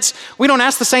the saints. We don't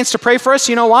ask the saints to pray for us.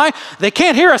 You know why? They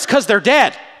can't hear us because they're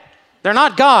dead. They're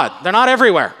not God. They're not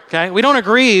everywhere. Okay. We don't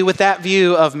agree with that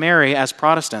view of Mary as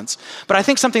Protestants. But I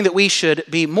think something that we should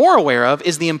be more aware of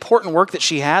is the important work that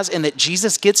she has, and that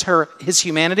Jesus gets his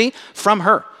humanity from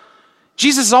her.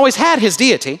 Jesus has always had his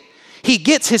deity. He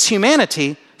gets his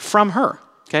humanity from her.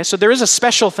 Okay, so there is a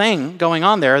special thing going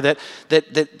on there that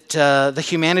the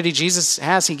humanity Jesus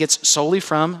has, he gets solely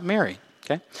from Mary.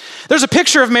 Okay, there's a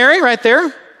picture of Mary right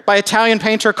there by Italian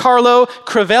painter Carlo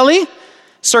Crivelli,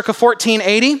 circa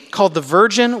 1480, called "The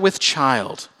Virgin with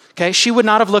Child." Okay, she would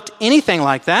not have looked anything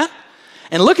like that.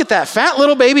 And look at that fat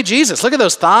little baby Jesus. Look at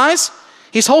those thighs.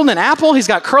 He's holding an apple. He's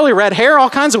got curly red hair. All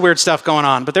kinds of weird stuff going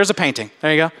on. But there's a painting.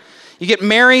 There you go. You get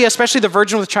Mary, especially the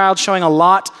Virgin with Child, showing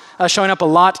up a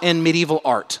lot in medieval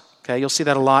art. Okay, you'll see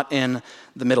that a lot in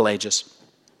the Middle Ages.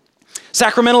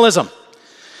 Sacramentalism.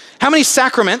 How many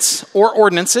sacraments or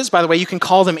ordinances, by the way, you can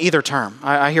call them either term.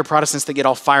 I hear Protestants that get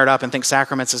all fired up and think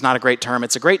sacraments is not a great term.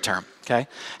 It's a great term, okay?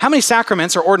 How many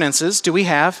sacraments or ordinances do we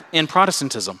have in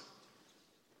Protestantism?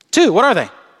 2. What are they?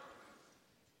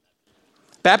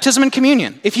 Baptism and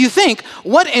communion. If you think,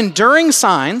 what enduring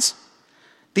signs,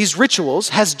 these rituals,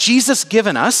 has Jesus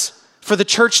given us for the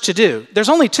church to do? There's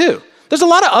only 2. There's a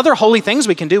lot of other holy things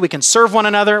we can do. We can serve one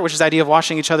another, which is the idea of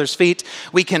washing each other's feet.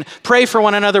 We can pray for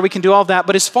one another. We can do all of that.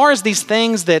 But as far as these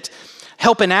things that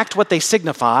help enact what they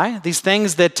signify, these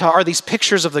things that are these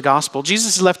pictures of the gospel,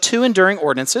 Jesus has left 2 enduring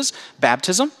ordinances: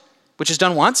 baptism, which is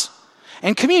done once,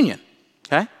 and communion.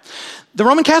 Okay? The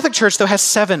Roman Catholic Church, though, has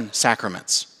 7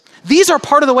 sacraments. These are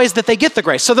part of the ways that they get the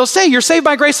grace. So they'll say, you're saved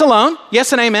by grace alone.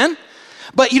 Yes and amen.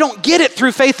 But you don't get it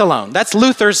through faith alone. That's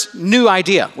Luther's new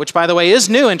idea, which, by the way, is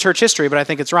new in church history, but I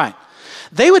think it's right.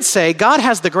 They would say God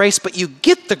has the grace, but you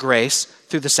get the grace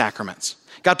through the sacraments.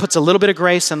 God puts a little bit of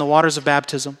grace in the waters of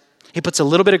baptism. He puts a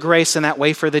little bit of grace in that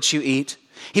wafer that you eat.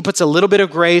 He puts a little bit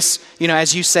of grace,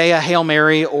 as you say a Hail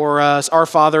Mary or Our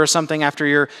Father or something after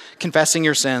you're confessing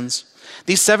your sins.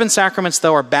 These 7 sacraments,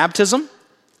 though, are baptism,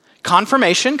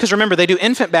 confirmation, because remember, they do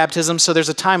infant baptism, so there's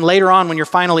a time later on when you're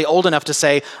finally old enough to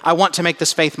say, I want to make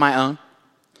this faith my own.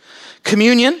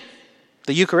 Communion,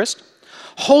 the Eucharist.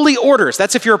 Holy orders,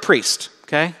 that's if you're a priest,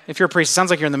 okay? If you're a priest, it sounds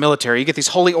like you're in the military. You get these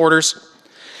holy orders.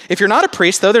 If you're not a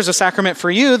priest, though, there's a sacrament for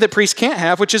you that priests can't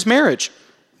have, which is marriage.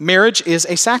 Marriage is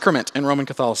a sacrament in Roman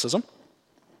Catholicism.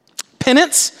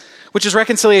 Penance, which is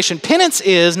reconciliation. Penance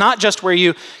is not just where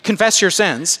you confess your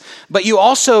sins, but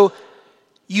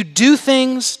you do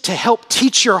things to help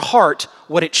teach your heart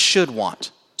what it should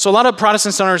want. So a lot of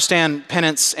Protestants don't understand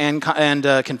penance and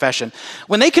confession.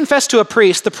 When they confess to a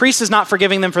priest, the priest is not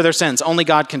forgiving them for their sins. Only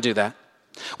God can do that.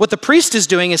 What the priest is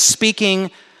doing is speaking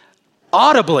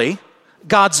audibly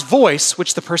God's voice,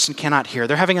 which the person cannot hear.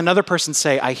 They're having another person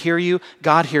say, I hear you,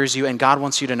 God hears you, and God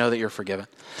wants you to know that you're forgiven.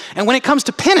 And when it comes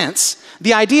to penance,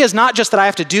 the idea is not just that I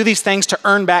have to do these things to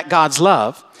earn back God's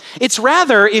love. It's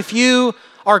rather if you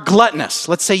are gluttonous.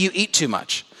 Let's say you eat too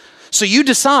much. So you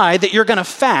decide that you're going to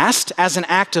fast as an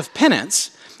act of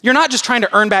penance. You're not just trying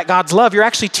to earn back God's love. You're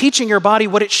actually teaching your body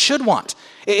what it should want.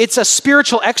 It's a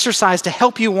spiritual exercise to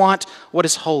help you want what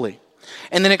is holy.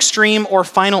 And then extreme or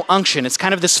final unction. It's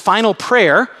kind of this final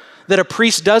prayer that a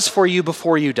priest does for you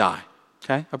before you die.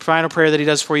 Okay? A final prayer that he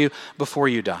does for you before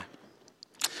you die.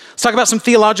 Let's talk about some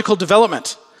theological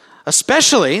development,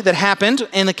 especially that happened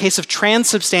in the case of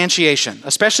transubstantiation,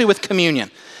 especially with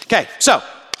communion. Okay, so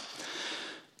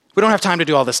we don't have time to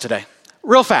do all this today.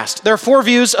 Real fast, there are 4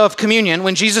 views of communion.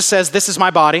 When Jesus says, this is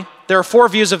my body, there are 4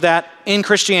 views of that in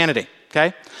Christianity,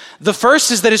 okay? The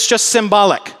first is that it's just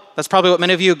symbolic. That's probably what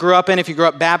many of you grew up in. If you grew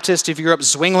up Baptist, if you grew up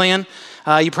Zwinglian,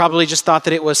 you probably just thought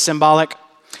that it was symbolic.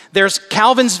 There's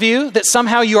Calvin's view that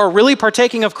somehow you are really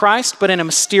partaking of Christ, but in a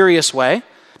mysterious way.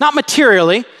 Not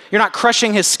materially, you're not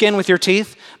crushing his skin with your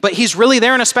teeth, but he's really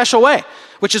there in a special way,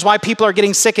 which is why people are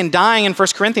getting sick and dying in 1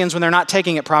 Corinthians when they're not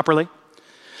taking it properly.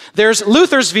 There's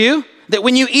Luther's view that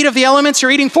when you eat of the elements, you're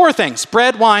eating 4 things: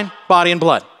 bread, wine, body, and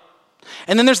blood.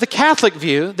 And then there's the Catholic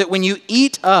view that when you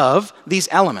eat of these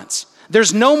elements,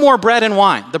 there's no more bread and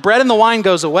wine. The bread and the wine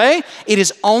goes away. It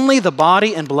is only the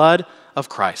body and blood of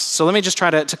Christ. So let me just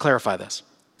try to clarify this.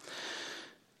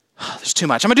 There's too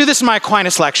much. I'm going to do this in my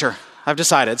Aquinas lecture. I've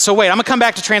decided. So wait, I'm going to come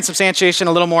back to transubstantiation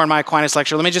a little more in my Aquinas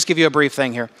lecture. Let me just give you a brief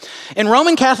thing here. In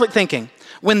Roman Catholic thinking,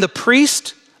 when the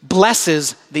priest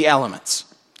blesses the elements,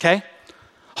 okay?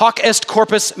 Hoc est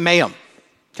corpus meum.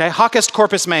 Okay, hoc est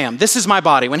corpus meum. This is my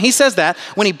body. When he says that,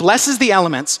 when he blesses the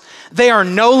elements, they are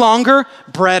no longer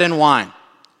bread and wine.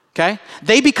 Okay?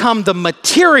 They become the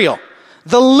material,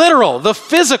 the literal, the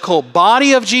physical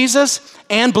body of Jesus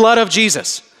and blood of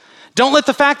Jesus. Don't let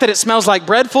the fact that it smells like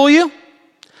bread fool you.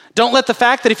 Don't let the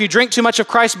fact that if you drink too much of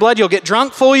Christ's blood, you'll get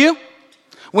drunk fool you.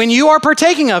 When you are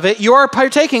partaking of it, you are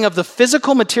partaking of the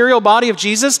physical material body of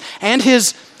Jesus and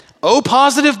his O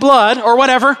positive blood or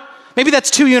whatever. Maybe that's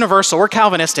too universal. We're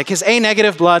Calvinistic. His A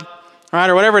negative blood, right,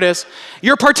 or whatever it is.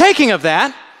 You're partaking of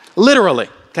that literally,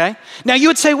 okay? Now you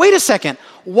would say, wait a second,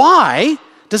 why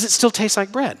does it still taste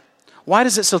like bread? Why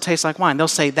does it still taste like wine? They'll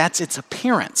say that's its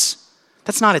appearance.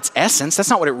 That's not its essence.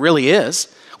 That's not what it really is.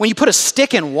 When you put a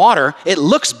stick in water, it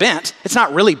looks bent. It's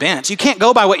not really bent. You can't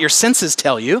go by what your senses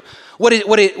tell you. What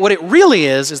it really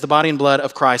is the body and blood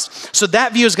of Christ. So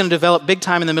that view is going to develop big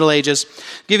time in the Middle Ages.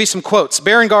 I'll give you some quotes.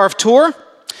 Berengar of Tours.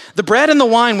 The bread and the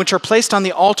wine which are placed on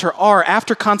the altar are,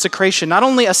 after consecration, not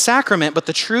only a sacrament, but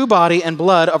the true body and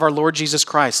blood of our Lord Jesus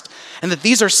Christ, and that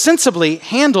these are sensibly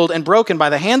handled and broken by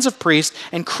the hands of priests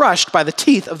and crushed by the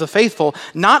teeth of the faithful,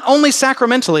 not only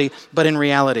sacramentally, but in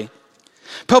reality.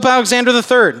 Pope Alexander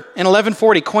III in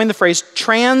 1140 coined the phrase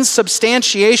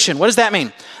transubstantiation. What does that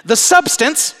mean? The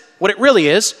substance, what it really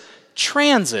is,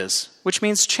 transes, which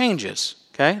means changes.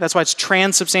 Okay? That's why it's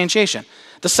transubstantiation.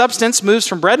 The substance moves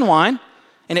from bread and wine,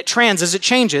 and it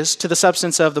changes to the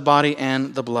substance of the body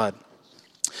and the blood.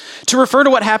 To refer to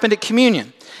what happened at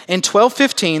communion, in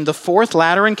 1215, the Fourth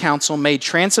Lateran Council made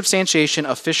transubstantiation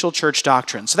official church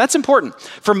doctrine. So that's important.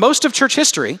 For most of church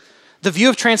history, the view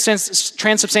of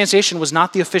transubstantiation was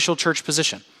not the official church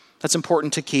position. That's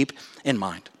important to keep in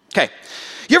mind. Okay,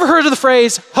 you ever heard of the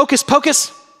phrase hocus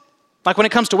pocus? Like when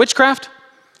it comes to witchcraft?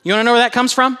 You want to know where that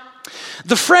comes from?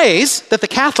 The phrase that the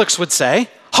Catholics would say,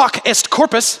 hoc est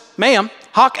corpus meum,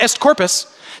 hoc est corpus,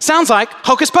 sounds like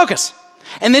hocus pocus.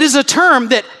 And it is a term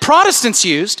that Protestants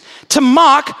used to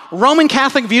mock Roman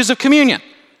Catholic views of communion.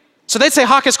 So they'd say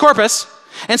hoc est corpus,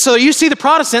 and so you see the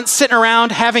Protestants sitting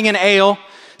around having an ale,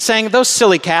 saying, those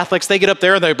silly Catholics, they get up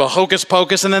there, they go hocus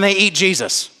pocus, and then they eat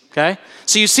Jesus, okay?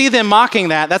 So you see them mocking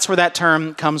that. That's where that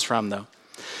term comes from, though.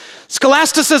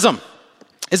 Scholasticism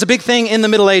is a big thing in the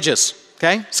Middle Ages,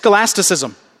 okay?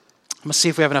 Scholasticism. I'm going to see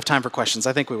if we have enough time for questions.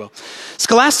 I think we will.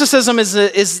 Scholasticism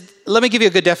is let me give you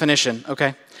a good definition,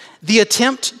 okay? The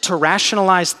attempt to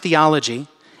rationalize theology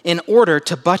in order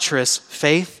to buttress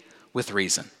faith with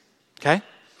reason, okay?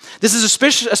 This is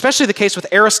especially the case with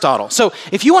Aristotle. So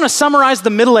if you want to summarize the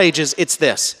Middle Ages, it's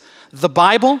this. The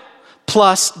Bible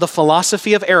plus the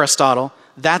philosophy of Aristotle,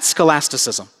 that's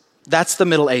scholasticism. That's the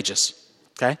Middle Ages,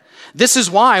 okay? This is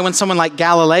why when someone like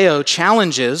Galileo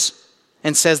challenges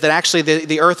and says that actually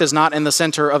the earth is not in the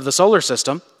center of the solar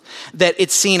system, that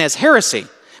it's seen as heresy.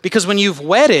 Because when you've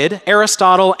wedded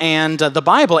Aristotle and the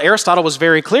Bible, Aristotle was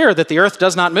very clear that the earth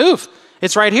does not move.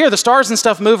 It's right here. The stars and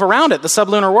stuff move around it, the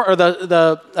sublunar or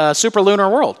the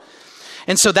superlunar world.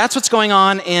 And so that's what's going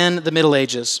on in the Middle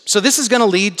Ages. So this is going to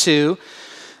lead to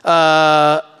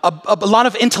a lot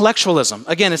of intellectualism.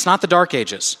 Again, it's not the Dark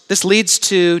Ages. This leads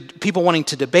to people wanting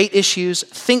to debate issues,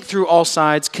 think through all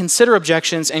sides, consider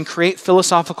objections, and create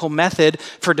philosophical method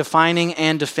for defining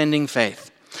and defending faith.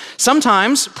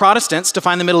 Sometimes Protestants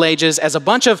define the Middle Ages as a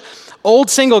bunch of old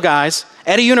single guys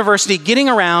at a university getting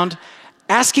around,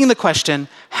 asking the question,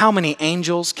 how many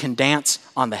angels can dance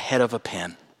on the head of a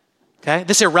pin? Okay,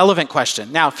 this irrelevant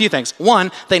question. Now, a few things.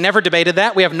 One, they never debated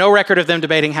that. We have no record of them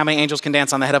debating how many angels can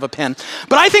dance on the head of a pin.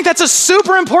 But I think that's a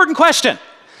super important question.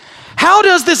 How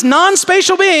does this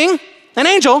non-spatial being, an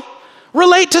angel,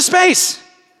 relate to space?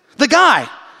 The guy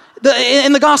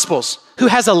in the Gospels who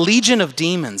has a legion of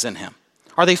demons in him.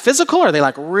 Are they physical or are they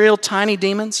like real tiny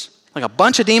demons? Like a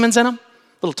bunch of demons in them?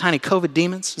 Little tiny COVID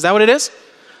demons? Is that what it is?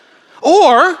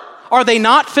 Or are they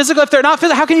not physical? If they're not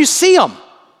physical, how can you see them?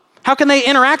 How can they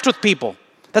interact with people?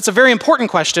 That's a very important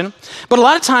question. But a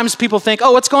lot of times people think,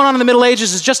 oh, what's going on in the Middle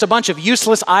Ages is just a bunch of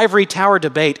useless ivory tower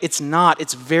debate. It's not.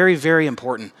 It's very, very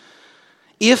important.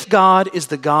 If God is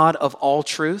the God of all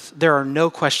truth, there are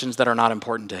no questions that are not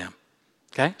important to him.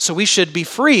 Okay? So we should be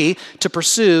free to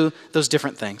pursue those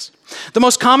different things. The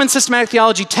most common systematic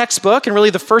theology textbook, and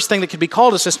really the first thing that could be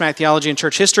called a systematic theology in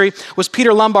church history, was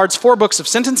Peter Lombard's 4 Books of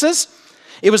Sentences.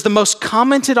 It was the most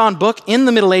commented on book in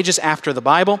the Middle Ages after the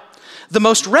Bible. The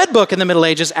most read book in the Middle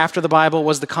Ages after the Bible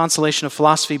was The Consolation of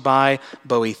Philosophy by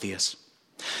Boethius.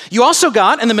 You also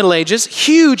got, in the Middle Ages,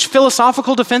 huge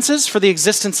philosophical defenses for the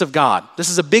existence of God. This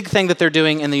is a big thing that they're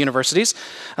doing in the universities.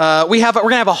 We're going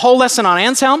to have a whole lesson on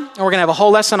Anselm, and we're going to have a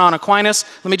whole lesson on Aquinas.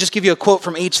 Let me just give you a quote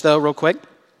from each, though, real quick.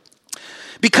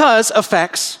 Because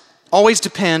affects always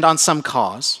depend on some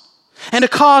cause, and a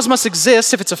cause must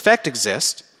exist if its effect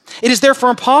exists. It is therefore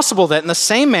impossible that in the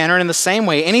same manner and in the same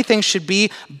way anything should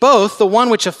be both the one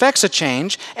which affects a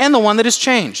change and the one that is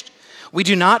changed. We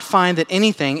do not find that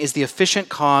anything is the efficient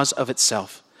cause of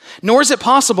itself, nor is it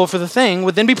possible for the thing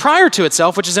would then be prior to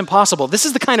itself, which is impossible. This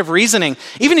is the kind of reasoning,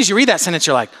 even as you read that sentence,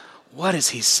 you're like, what is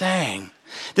he saying?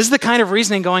 This is the kind of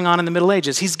reasoning going on in the Middle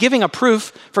Ages. He's giving a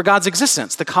proof for God's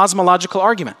existence, the cosmological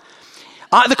argument.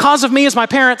 The cause of me is my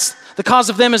parents. The cause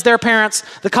of them is their parents.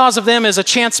 The cause of them is a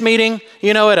chance meeting,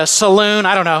 at a saloon.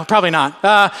 I don't know, probably not.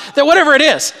 Whatever it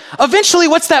is. Eventually,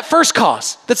 what's that first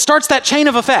cause that starts that chain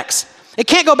of effects? It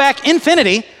can't go back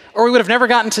infinity, or we would have never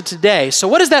gotten to today. So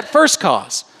what is that first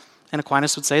cause? And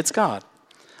Aquinas would say it's God.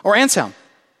 Or Anselm,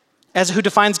 who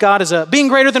defines God as a being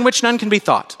greater than which none can be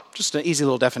thought. Just an easy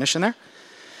little definition there.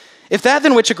 If that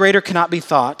than which a greater can be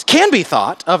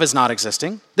thought of as not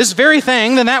existing, this very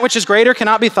thing than that which is greater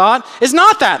cannot be thought is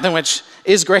not that than which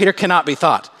is greater cannot be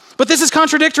thought. But this is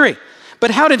contradictory.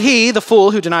 But how did he, the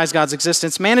fool who denies God's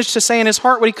existence, manage to say in his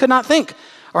heart what he could not think?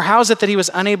 Or how is it that he was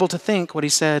unable to think what he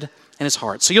said in his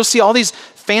heart? So you'll see all these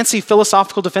fancy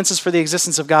philosophical defenses for the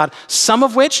existence of God, some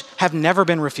of which have never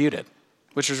been refuted,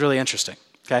 which was really interesting.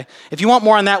 Okay. If you want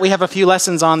more on that, we have a few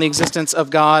lessons on the existence of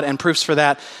God and proofs for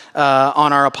that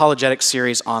on our apologetics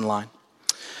series online.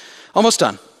 Almost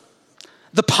done.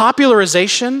 The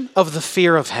popularization of the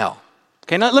fear of hell.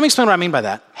 Okay, now let me explain what I mean by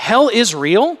that. Hell is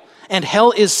real and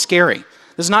hell is scary.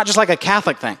 This is not just like a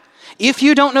Catholic thing. If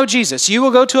you don't know Jesus, you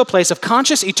will go to a place of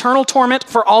conscious eternal torment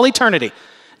for all eternity.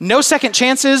 No second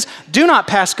chances. Do not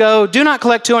pass go. Do not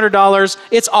collect $200.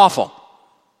 It's awful.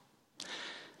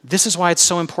 This is why it's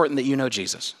so important that you know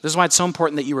Jesus. This is why it's so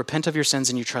important that you repent of your sins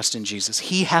and you trust in Jesus.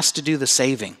 He has to do the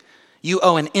saving. You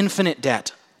owe an infinite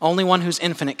debt. Only one who's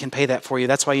infinite can pay that for you.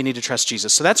 That's why you need to trust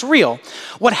Jesus. So that's real.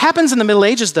 What happens in the Middle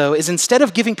Ages, though, is instead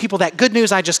of giving people that good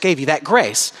news I just gave you, that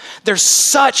grace, there's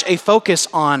such a focus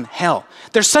on hell.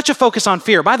 There's such a focus on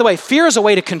fear. By the way, fear is a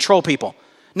way to control people.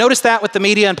 Notice that with the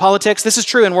media and politics. This is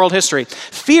true in world history.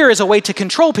 Fear is a way to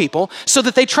control people so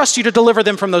that they trust you to deliver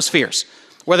them from those fears,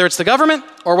 whether it's the government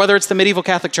or whether it's the medieval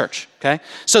Catholic Church, okay?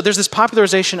 So there's this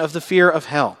popularization of the fear of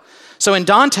hell. So in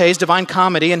Dante's Divine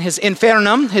Comedy, in his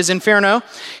Inferno,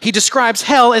 he describes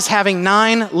hell as having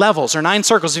 9 levels or 9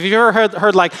 circles. If you've ever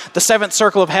heard like the 7th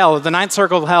circle of hell or the 9th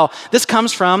circle of hell, this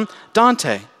comes from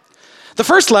Dante. The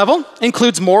first level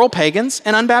includes moral pagans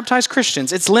and unbaptized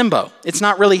Christians. It's limbo. It's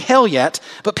not really hell yet,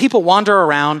 but people wander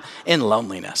around in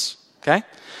loneliness, okay?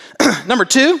 Number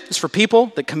 2 is for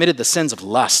people that committed the sins of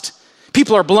lust.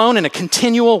 People are blown in a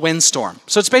continual windstorm.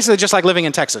 So it's basically just like living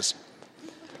in Texas.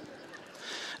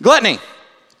 Gluttony.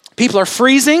 People are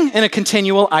freezing in a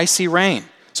continual icy rain.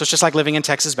 So it's just like living in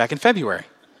Texas back in February.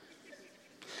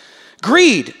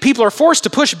 Greed. People are forced to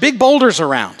push big boulders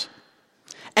around.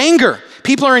 Anger.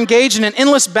 People are engaged in an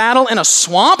endless battle in a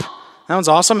swamp. That one's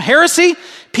awesome. Heresy.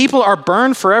 People are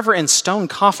burned forever in stone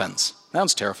coffins. That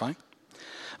one's terrifying.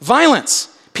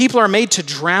 Violence. People are made to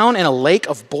drown in a lake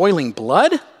of boiling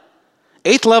blood.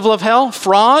 8th level of hell,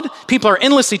 fraud. People are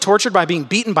endlessly tortured by being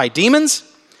beaten by demons.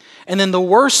 And then the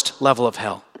worst level of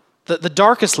hell, the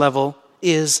darkest level,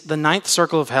 is the 9th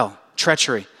circle of hell,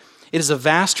 treachery. It is a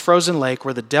vast frozen lake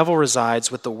where the devil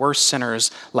resides with the worst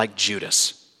sinners like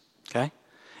Judas, okay?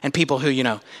 And people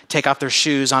who, take off their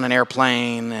shoes on an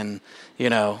airplane and,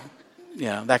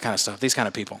 that kind of stuff. These kind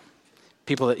of people.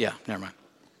 People that, never mind.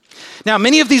 Now,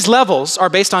 many of these levels are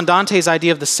based on Dante's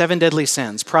idea of the 7 deadly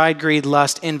sins: pride, greed,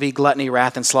 lust, envy, gluttony,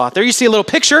 wrath, and sloth. There you see a little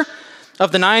picture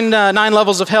of the 9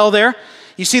 levels of hell there.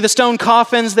 You see the stone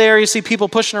coffins there. You see people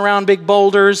pushing around big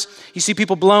boulders. You see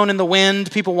people blown in the wind,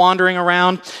 people wandering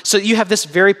around. So you have this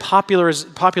very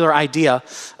popular idea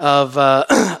of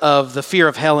the fear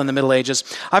of hell in the Middle Ages.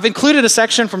 I've included a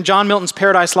section from John Milton's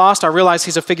Paradise Lost. I realize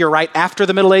he's a figure right after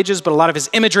the Middle Ages, but a lot of his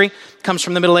imagery comes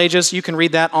from the Middle Ages. You can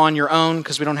read that on your own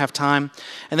because we don't have time.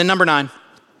 And then number 9,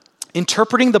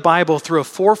 interpreting the Bible through a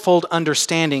fourfold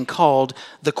understanding called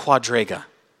the quadriga.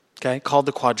 Okay, called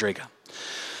the quadriga.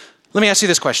 Let me ask you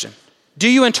this question. Do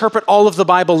you interpret all of the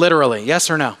Bible literally? Yes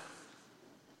or no?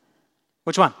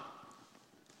 Which one?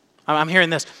 I'm hearing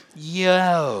this.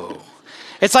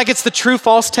 It's like it's the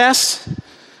true-false test.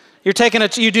 You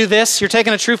do this, you're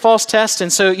taking a true-false test,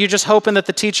 and so you're just hoping that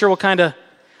the teacher will kind of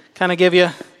give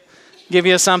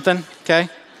you something, okay?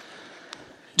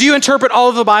 Do you interpret all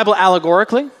of the Bible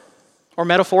allegorically or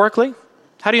metaphorically?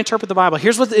 How do you interpret the Bible?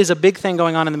 Here's what is a big thing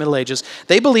going on in the Middle Ages.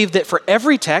 They believe that for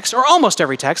every text, or almost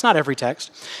every text, not every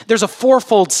text, there's a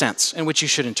fourfold sense in which you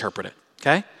should interpret it,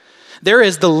 okay? There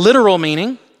is the literal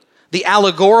meaning, the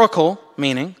allegorical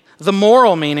meaning, the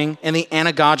moral meaning, and the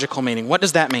anagogical meaning. What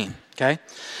does that mean? okay?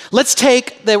 Let's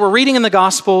take that we're reading in the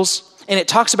Gospels, and it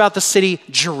talks about the city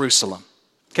Jerusalem.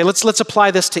 Okay, let's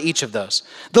apply this to each of those.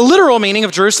 The literal meaning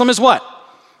of Jerusalem is what?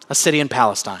 A city in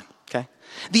Palestine, okay?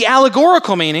 The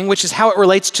allegorical meaning, which is how it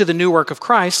relates to the new work of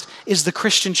Christ, is the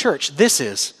Christian church. This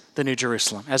is the New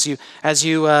Jerusalem as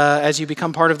you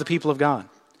become part of the people of God.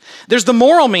 There's the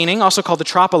moral meaning, also called the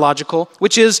tropological,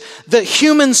 which is the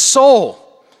human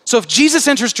soul. So if Jesus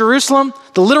enters Jerusalem,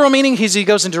 the literal meaning is he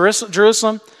goes into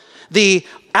Jerusalem. The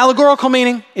allegorical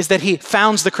meaning is that he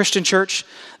founds the Christian church.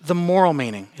 The moral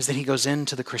meaning is that he goes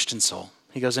into the Christian soul.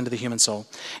 He goes into the human soul.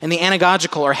 And the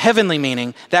anagogical or heavenly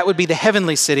meaning, that would be the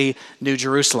heavenly city, New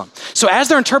Jerusalem. So as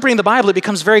they're interpreting the Bible, it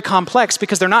becomes very complex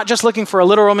because they're not just looking for a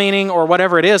literal meaning or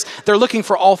whatever it is. They're looking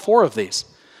for all four of these.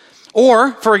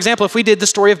 Or, for example, if we did the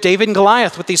story of David and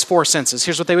Goliath with these four senses,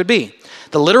 here's what they would be.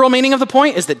 The literal meaning of the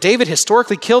point is that David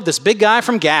historically killed this big guy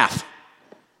from Gath.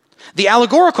 The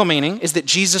allegorical meaning is that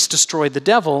Jesus destroyed the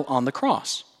devil on the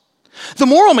cross. The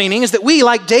moral meaning is that we,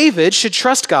 like David, should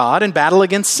trust God and battle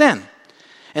against sin.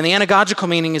 And the anagogical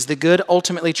meaning is that good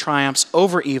ultimately triumphs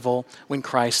over evil when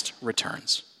Christ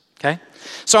returns. Okay?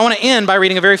 So I want to end by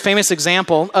reading a very famous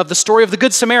example of the story of the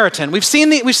Good Samaritan. We've seen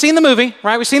the movie,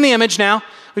 right? We've seen the image now.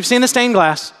 We've seen the stained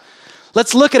glass.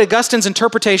 Let's look at Augustine's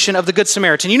interpretation of the Good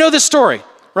Samaritan. You know this story,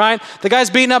 right? The guy's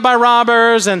beaten up by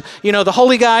robbers and, the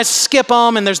holy guys skip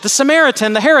him. And there's the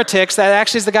Samaritan, the heretics, that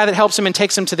actually is the guy that helps him and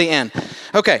takes him to the inn.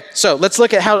 Okay, so let's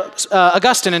look at how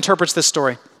Augustine interprets this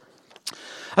story.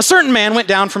 A certain man went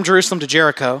down from Jerusalem to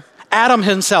Jericho. Adam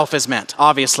himself is meant,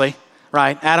 obviously,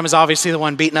 right? Adam is obviously the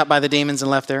one beaten up by the demons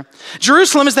and left there.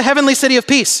 Jerusalem is the heavenly city of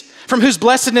peace, from whose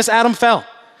blessedness Adam fell.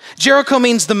 Jericho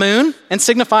means the moon and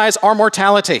signifies our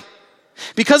mortality.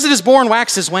 Because it is born,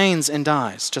 waxes, wanes, and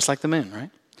dies, just like the moon, right?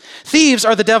 Thieves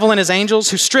are the devil and his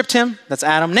angels who stripped him, that's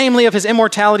Adam, namely of his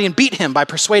immortality, and beat him by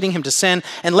persuading him to sin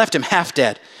and left him half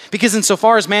dead. Because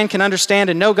insofar as man can understand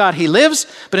and know God, he lives,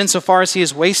 but insofar as he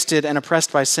is wasted and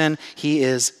oppressed by sin, he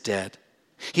is dead.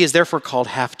 He is therefore called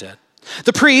half dead.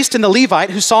 The priest and the Levite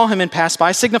who saw him and passed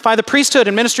by signify the priesthood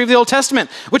and ministry of the Old Testament,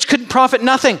 which could profit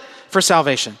nothing for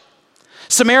salvation.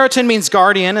 Samaritan means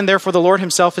guardian, and therefore the Lord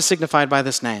himself is signified by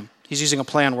this name. He's using a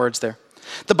play on words there.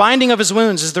 The binding of his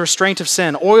wounds is the restraint of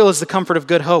sin. Oil is the comfort of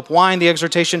good hope. Wine, the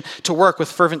exhortation to work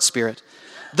with fervent spirit.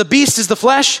 The beast is the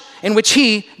flesh in which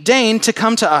he deigned to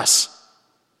come to us.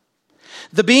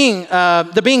 The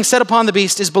being set upon the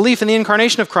beast is belief in the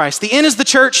incarnation of Christ. The inn is the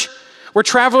church, where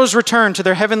travelers return to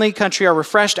their heavenly country are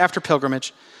refreshed after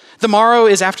pilgrimage. The morrow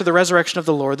is after the resurrection of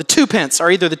the Lord. The two pence are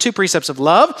either the two precepts of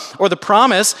love or the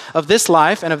promise of this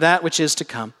life and of that which is to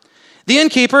come. The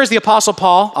innkeeper is the Apostle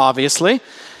Paul, obviously.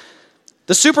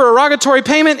 The supererogatory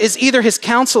payment is either his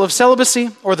counsel of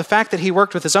celibacy or the fact that he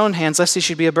worked with his own hands lest he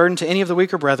should be a burden to any of the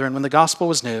weaker brethren when the gospel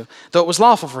was new, though it was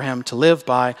lawful for him to live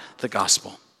by the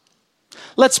gospel.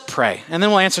 Let's pray, and then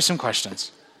we'll answer some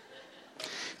questions.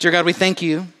 Dear God, we thank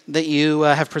you that you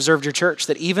have preserved your church,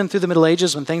 that even through the Middle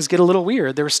Ages when things get a little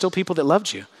weird, there were still people that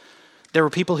loved you. There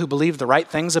were people who believed the right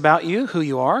things about you, who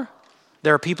you are.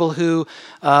 There are people who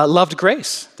loved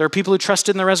grace. There are people who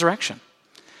trusted in the resurrection.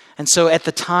 And so at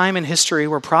the time in history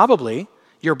where probably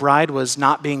your bride was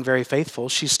not being very faithful,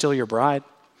 she's still your bride.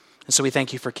 And so we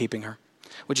thank you for keeping her.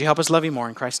 Would you help us love you more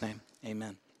in Christ's name?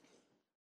 Amen.